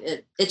back,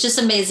 it's just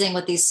amazing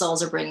what these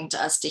souls are bringing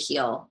to us to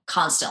heal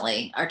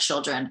constantly, our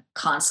children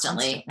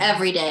constantly.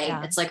 Every day.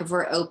 Yeah. It's like if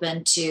we're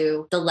open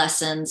to the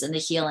lessons and the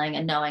healing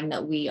and knowing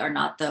that we are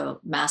not the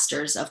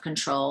masters of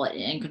control and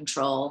in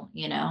control,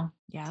 you know?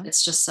 Yeah.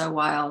 It's just so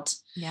wild.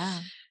 Yeah.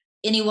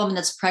 Any woman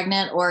that's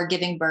pregnant or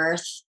giving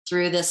birth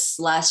through this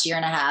last year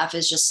and a half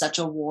is just such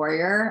a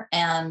warrior.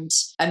 And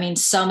I mean,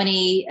 so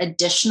many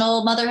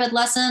additional motherhood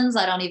lessons.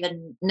 I don't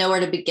even know where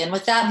to begin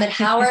with that, but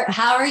how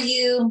are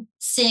you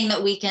seeing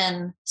that we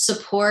can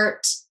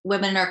support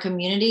women in our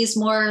communities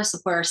more,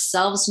 support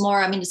ourselves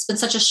more? I mean, it's been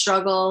such a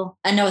struggle.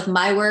 I know with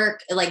my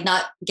work, like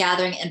not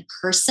gathering in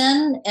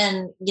person,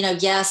 and, you know,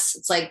 yes,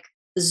 it's like,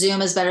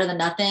 Zoom is better than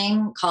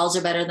nothing. Calls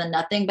are better than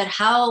nothing. But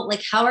how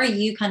are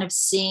you kind of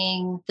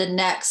seeing the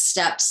next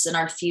steps in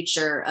our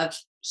future of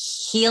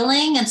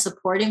healing and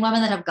supporting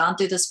women that have gone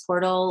through this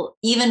portal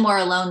even more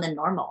alone than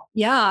normal?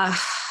 Yeah,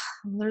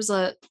 there's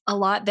a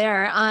lot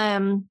there.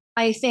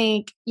 I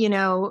think, you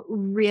know,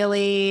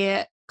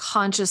 really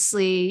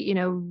consciously, you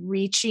know,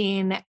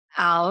 reaching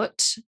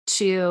out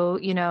to,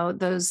 you know,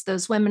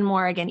 those women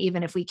more, again,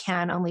 even if we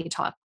can only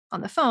talk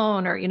on the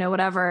phone or,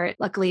 whatever.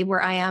 Luckily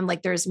where I am,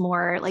 like there's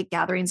more like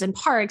gatherings in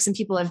parks and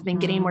people have been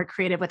getting more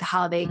creative with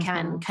how they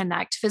can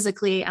connect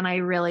physically. And I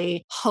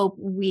really hope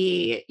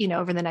we,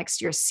 over the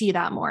next year, see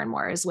that more and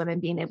more as women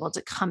being able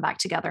to come back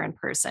together in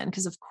person.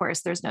 Because of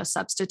course there's no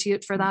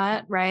substitute for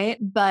that. Right.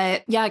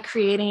 But yeah,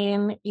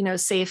 creating,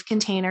 safe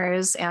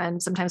containers.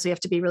 And sometimes we have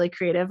to be really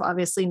creative,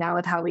 obviously now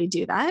with how we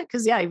do that.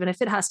 Cause yeah, even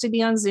if it has to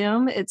be on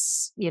Zoom,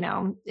 it's,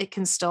 it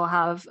can still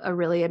have a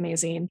really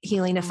amazing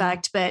healing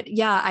effect. But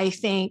yeah, I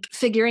think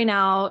figuring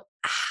out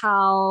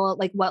how,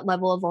 like what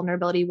level of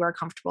vulnerability we're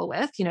comfortable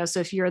with, so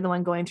if you're the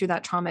one going through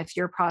that trauma, if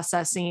you're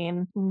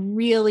processing,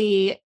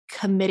 really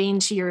committing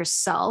to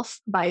yourself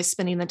by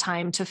spending the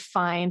time to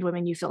find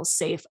women you feel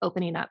safe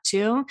opening up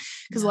to.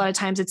 Because a lot of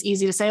times it's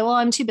easy to say, well,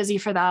 I'm too busy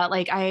for that.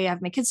 Like I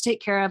have my kids to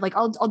take care of, like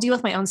I'll deal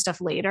with my own stuff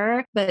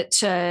later. But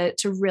to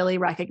really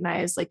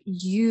recognize like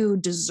you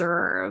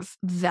deserve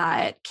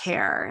that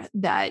care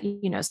that,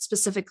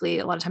 specifically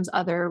a lot of times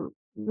other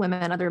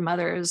women, other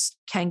mothers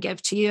can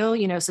give to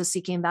you, so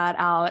seeking that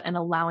out and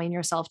allowing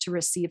yourself to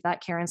receive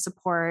that care and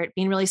support,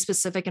 being really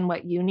specific in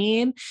what you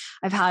need.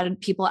 I've had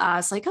people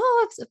ask like,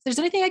 oh, if there's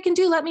anything I can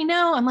do, let me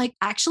know. I'm like,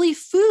 actually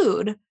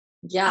food.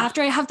 Yeah.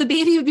 After I have the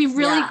baby would be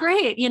really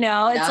great.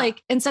 It's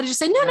like, instead of just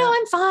saying, no,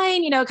 I'm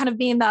fine, kind of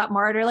being that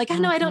martyr, like, I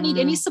know I don't need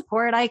any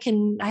support. I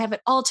have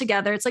it all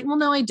together. It's like, well,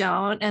 no, I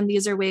don't. And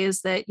these are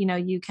ways that,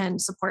 you can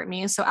support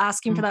me. So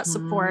asking for that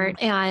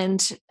support and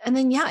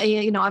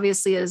then,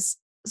 obviously as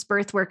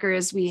birth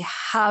workers, we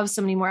have so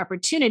many more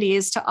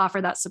opportunities to offer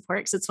that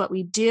support because it's what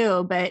we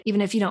do. But even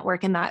if you don't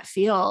work in that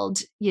field,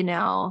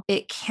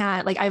 it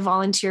can't, like I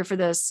volunteer for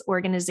this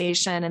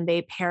organization and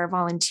they pair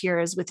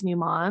volunteers with new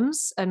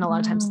moms. And a lot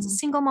of times it's a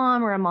single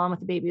mom or a mom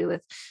with a baby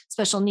with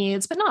special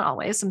needs, but not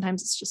always.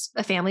 Sometimes it's just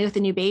a family with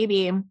a new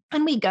baby.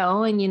 And we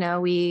go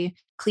and, we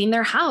clean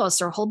their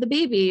house or hold the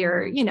baby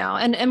or,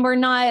 and we're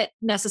not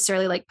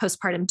necessarily like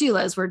postpartum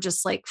doulas. We're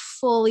just like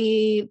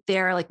fully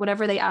there, like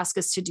whatever they ask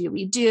us to do,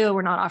 we do.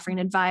 We're not offering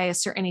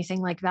advice or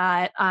anything like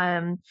that.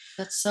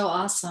 That's so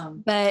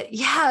awesome. But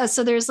yeah,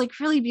 so there's like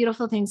really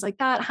beautiful things like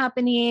that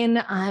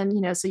happening.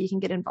 So you can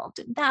get involved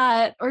in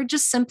that or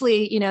just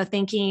simply,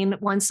 thinking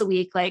once a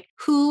week, like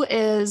who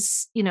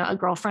is, a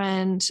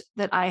girlfriend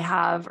that I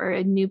have or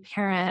a new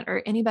parent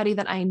or anybody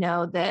that I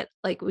know that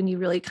like when you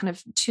really kind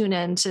of tune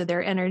into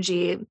their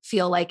energy,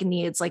 feel like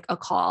needs like a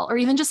call or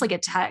even just like a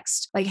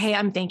text, like, hey,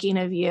 I'm thinking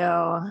of you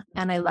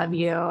and I love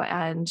you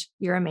and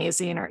you're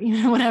amazing or,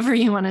 whatever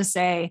you want to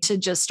say to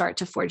just start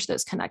to forge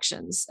those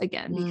connections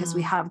again, because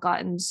we have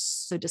gotten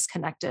so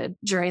disconnected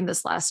during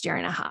this last year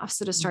and a half.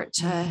 So to start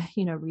to,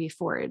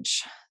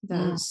 reforge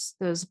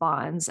those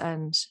bonds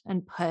and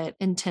put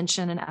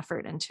intention and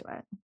effort into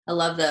it. I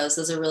love those.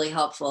 Those are really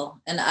helpful.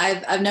 And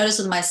I've noticed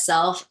with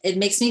myself, it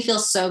makes me feel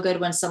so good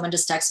when someone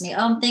just texts me, oh,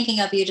 I'm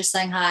thinking of you, just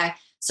saying hi.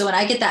 So when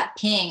I get that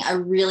ping, I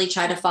really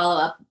try to follow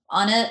up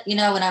on it. When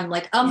I'm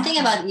like, oh, I'm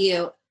thinking about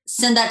you,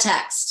 send that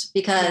text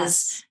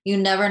because you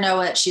never know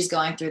what she's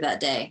going through that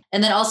day.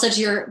 And then also to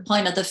your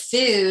point of the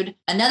food,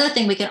 another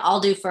thing we can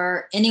all do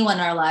for anyone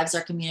in our lives,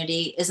 our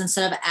community, is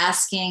instead of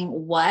asking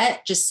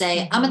what, just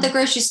say, I'm at the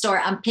grocery store,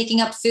 I'm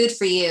picking up food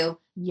for you.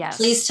 Yes.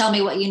 Please tell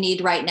me what you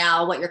need right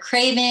now, what you're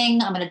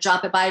craving. I'm going to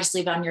drop it by, just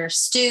leave it on your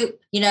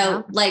stoop.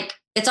 Like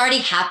it's already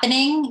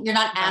happening. You're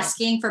not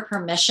asking for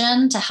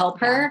permission to help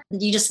her.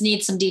 You just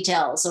need some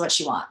details of what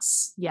she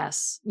wants.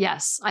 Yes.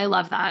 Yes. I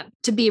love that.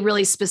 To be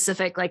really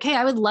specific, like, hey,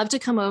 I would love to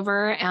come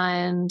over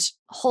and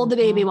hold the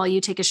baby while you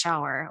take a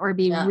shower or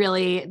be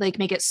really like,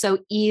 make it so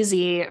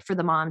easy for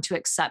the mom to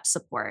accept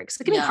support. Cause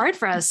it can be hard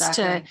for us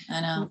to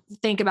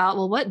think about,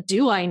 well, what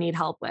do I need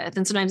help with?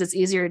 And sometimes it's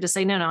easier to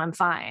say, no, I'm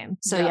fine.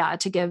 So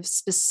to give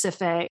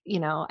specific,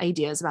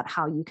 ideas about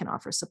how you can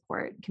offer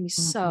support can be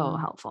so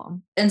helpful.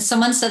 And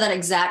someone said that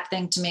exact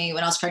thing to me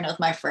when I was pregnant with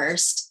my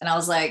first. And I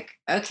was like,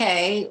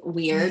 okay,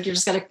 weird. You're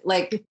just going to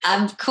like,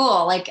 I'm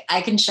cool. Like I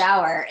can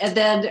shower. And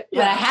then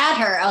when I had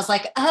her, I was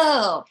like,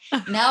 oh,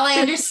 now I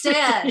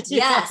understand.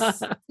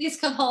 Yes. Please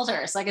come hold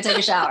her so I can take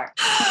a shower.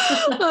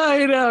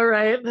 I know,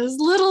 right? Those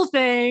little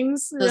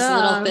things. Those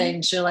little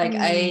things. You're like,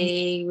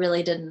 I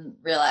really didn't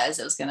realize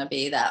it was going to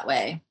be that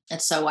way.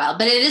 It's so wild.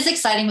 But it is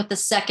exciting with the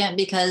second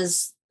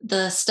because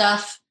the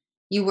stuff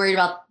you worried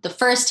about the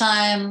first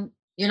time,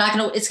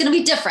 it's going to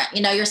be different.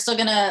 You're still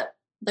there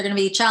are going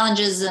to be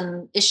challenges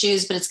and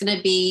issues, but it's going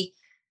to be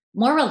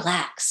more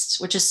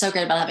relaxed, which is so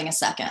great about having a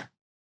second.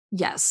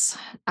 Yes,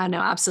 I know.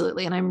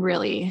 Absolutely. And I'm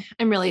really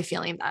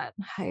feeling that.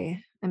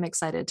 I'm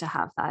excited to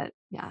have that.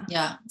 Yeah.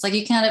 Yeah. It's like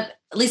you kind of,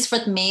 at least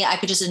for me, I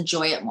could just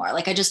enjoy it more.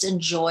 Like I just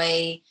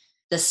enjoy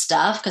the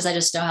stuff because I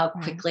just know how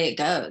quickly it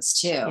goes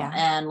too. Yeah.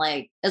 And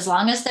like, as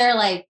long as they're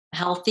like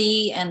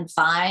healthy and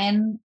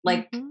fine,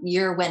 like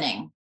you're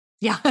winning.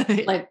 Yeah.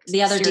 Like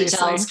the other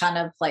details kind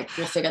of like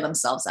will figure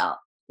themselves out.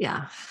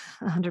 Yeah.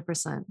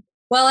 100%.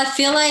 Well, I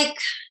feel like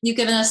you've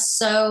given us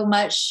so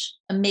much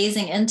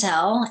amazing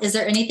intel. Is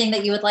there anything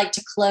that you would like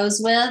to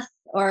close with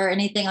or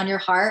anything on your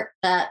heart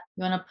that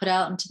you want to put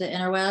out into the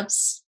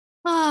interwebs?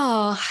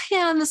 Oh,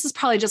 yeah. and this is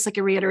probably just like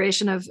a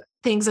reiteration of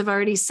things I've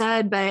already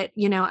said, but,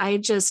 I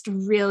just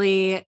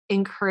really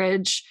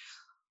encourage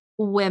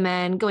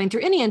women going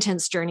through any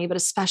intense journey, but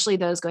especially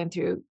those going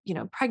through,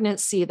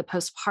 pregnancy, the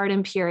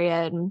postpartum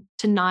period,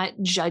 to not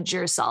judge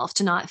yourself,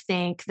 to not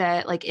think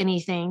that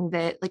anything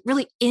that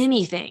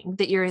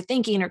you're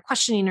thinking or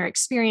questioning or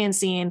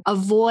experiencing,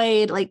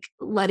 avoid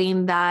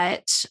letting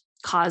that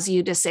cause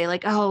you to say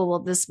oh, well,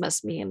 this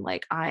must mean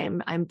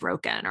I'm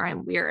broken, or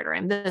I'm weird, or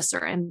I'm this,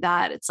 or I'm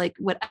that. It's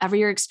whatever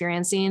you're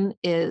experiencing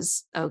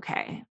is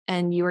okay.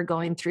 And you are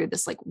going through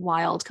this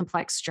wild,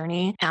 complex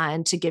journey,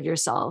 and to give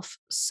yourself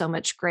so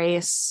much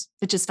grace,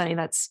 which is funny.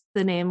 That's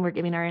the name we're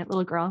giving our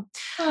little girl.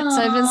 Aww,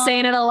 so I've been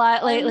saying it a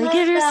lot lately.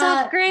 Give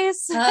yourself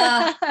grace.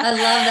 I love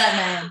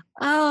that name.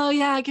 Oh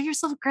yeah. Give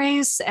yourself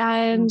grace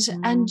and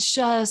I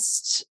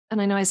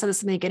know I said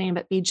this in the beginning,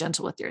 but be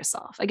gentle with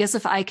yourself. I guess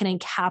if I can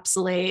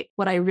encapsulate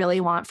what I really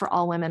want for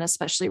all women,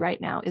 especially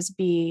right now, is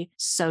be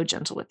so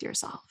gentle with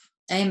yourself.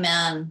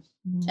 Amen.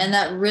 And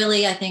that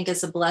really, I think,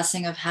 is a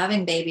blessing of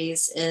having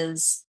babies,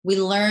 is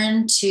we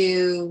learn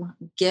to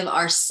give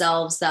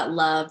ourselves that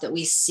love that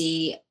we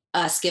see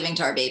us giving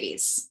to our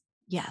babies.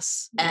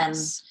 Yes. And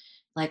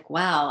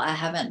wow, I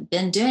haven't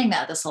been doing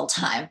that this whole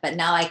time, but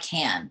now I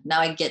can.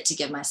 Now I get to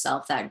give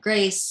myself that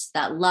grace,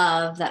 that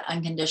love, that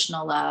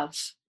unconditional love.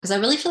 Because I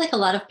really feel like a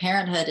lot of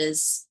parenthood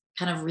is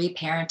kind of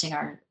reparenting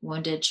our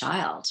wounded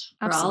child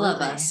for all of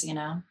us,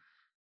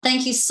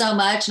 Thank you so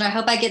much. And I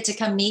hope I get to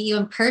come meet you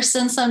in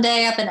person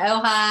someday up in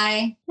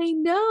Ojai. I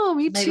know,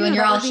 me too. Maybe when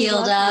you're all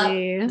healed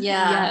lovely. up.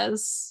 Yeah.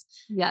 Yes.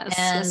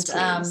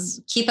 And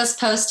keep us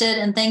posted.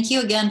 And thank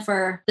you again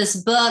for this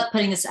book,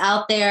 putting this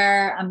out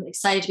there. I'm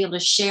excited to be able to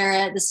share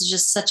it. This is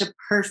just such a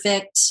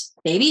perfect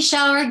baby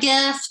shower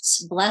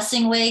gift,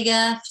 blessing way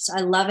gift.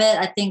 I love it.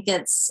 I think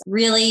it's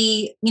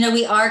really,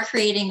 we are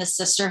creating the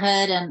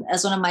sisterhood. And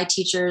as one of my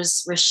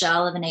teachers,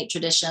 Rochelle of Innate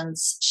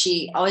Traditions,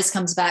 she always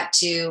comes back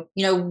to,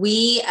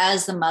 we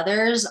as the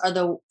mothers are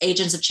the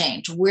agents of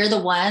change. We're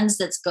the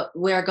ones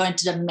we're going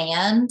to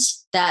demand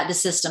that the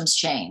systems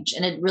change.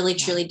 And it really,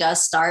 truly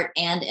does start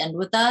and end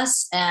with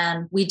us.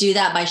 And we do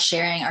that by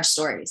sharing our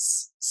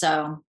stories.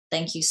 So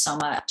thank you so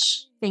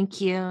much.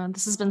 Thank you.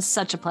 This has been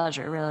such a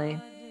pleasure, really.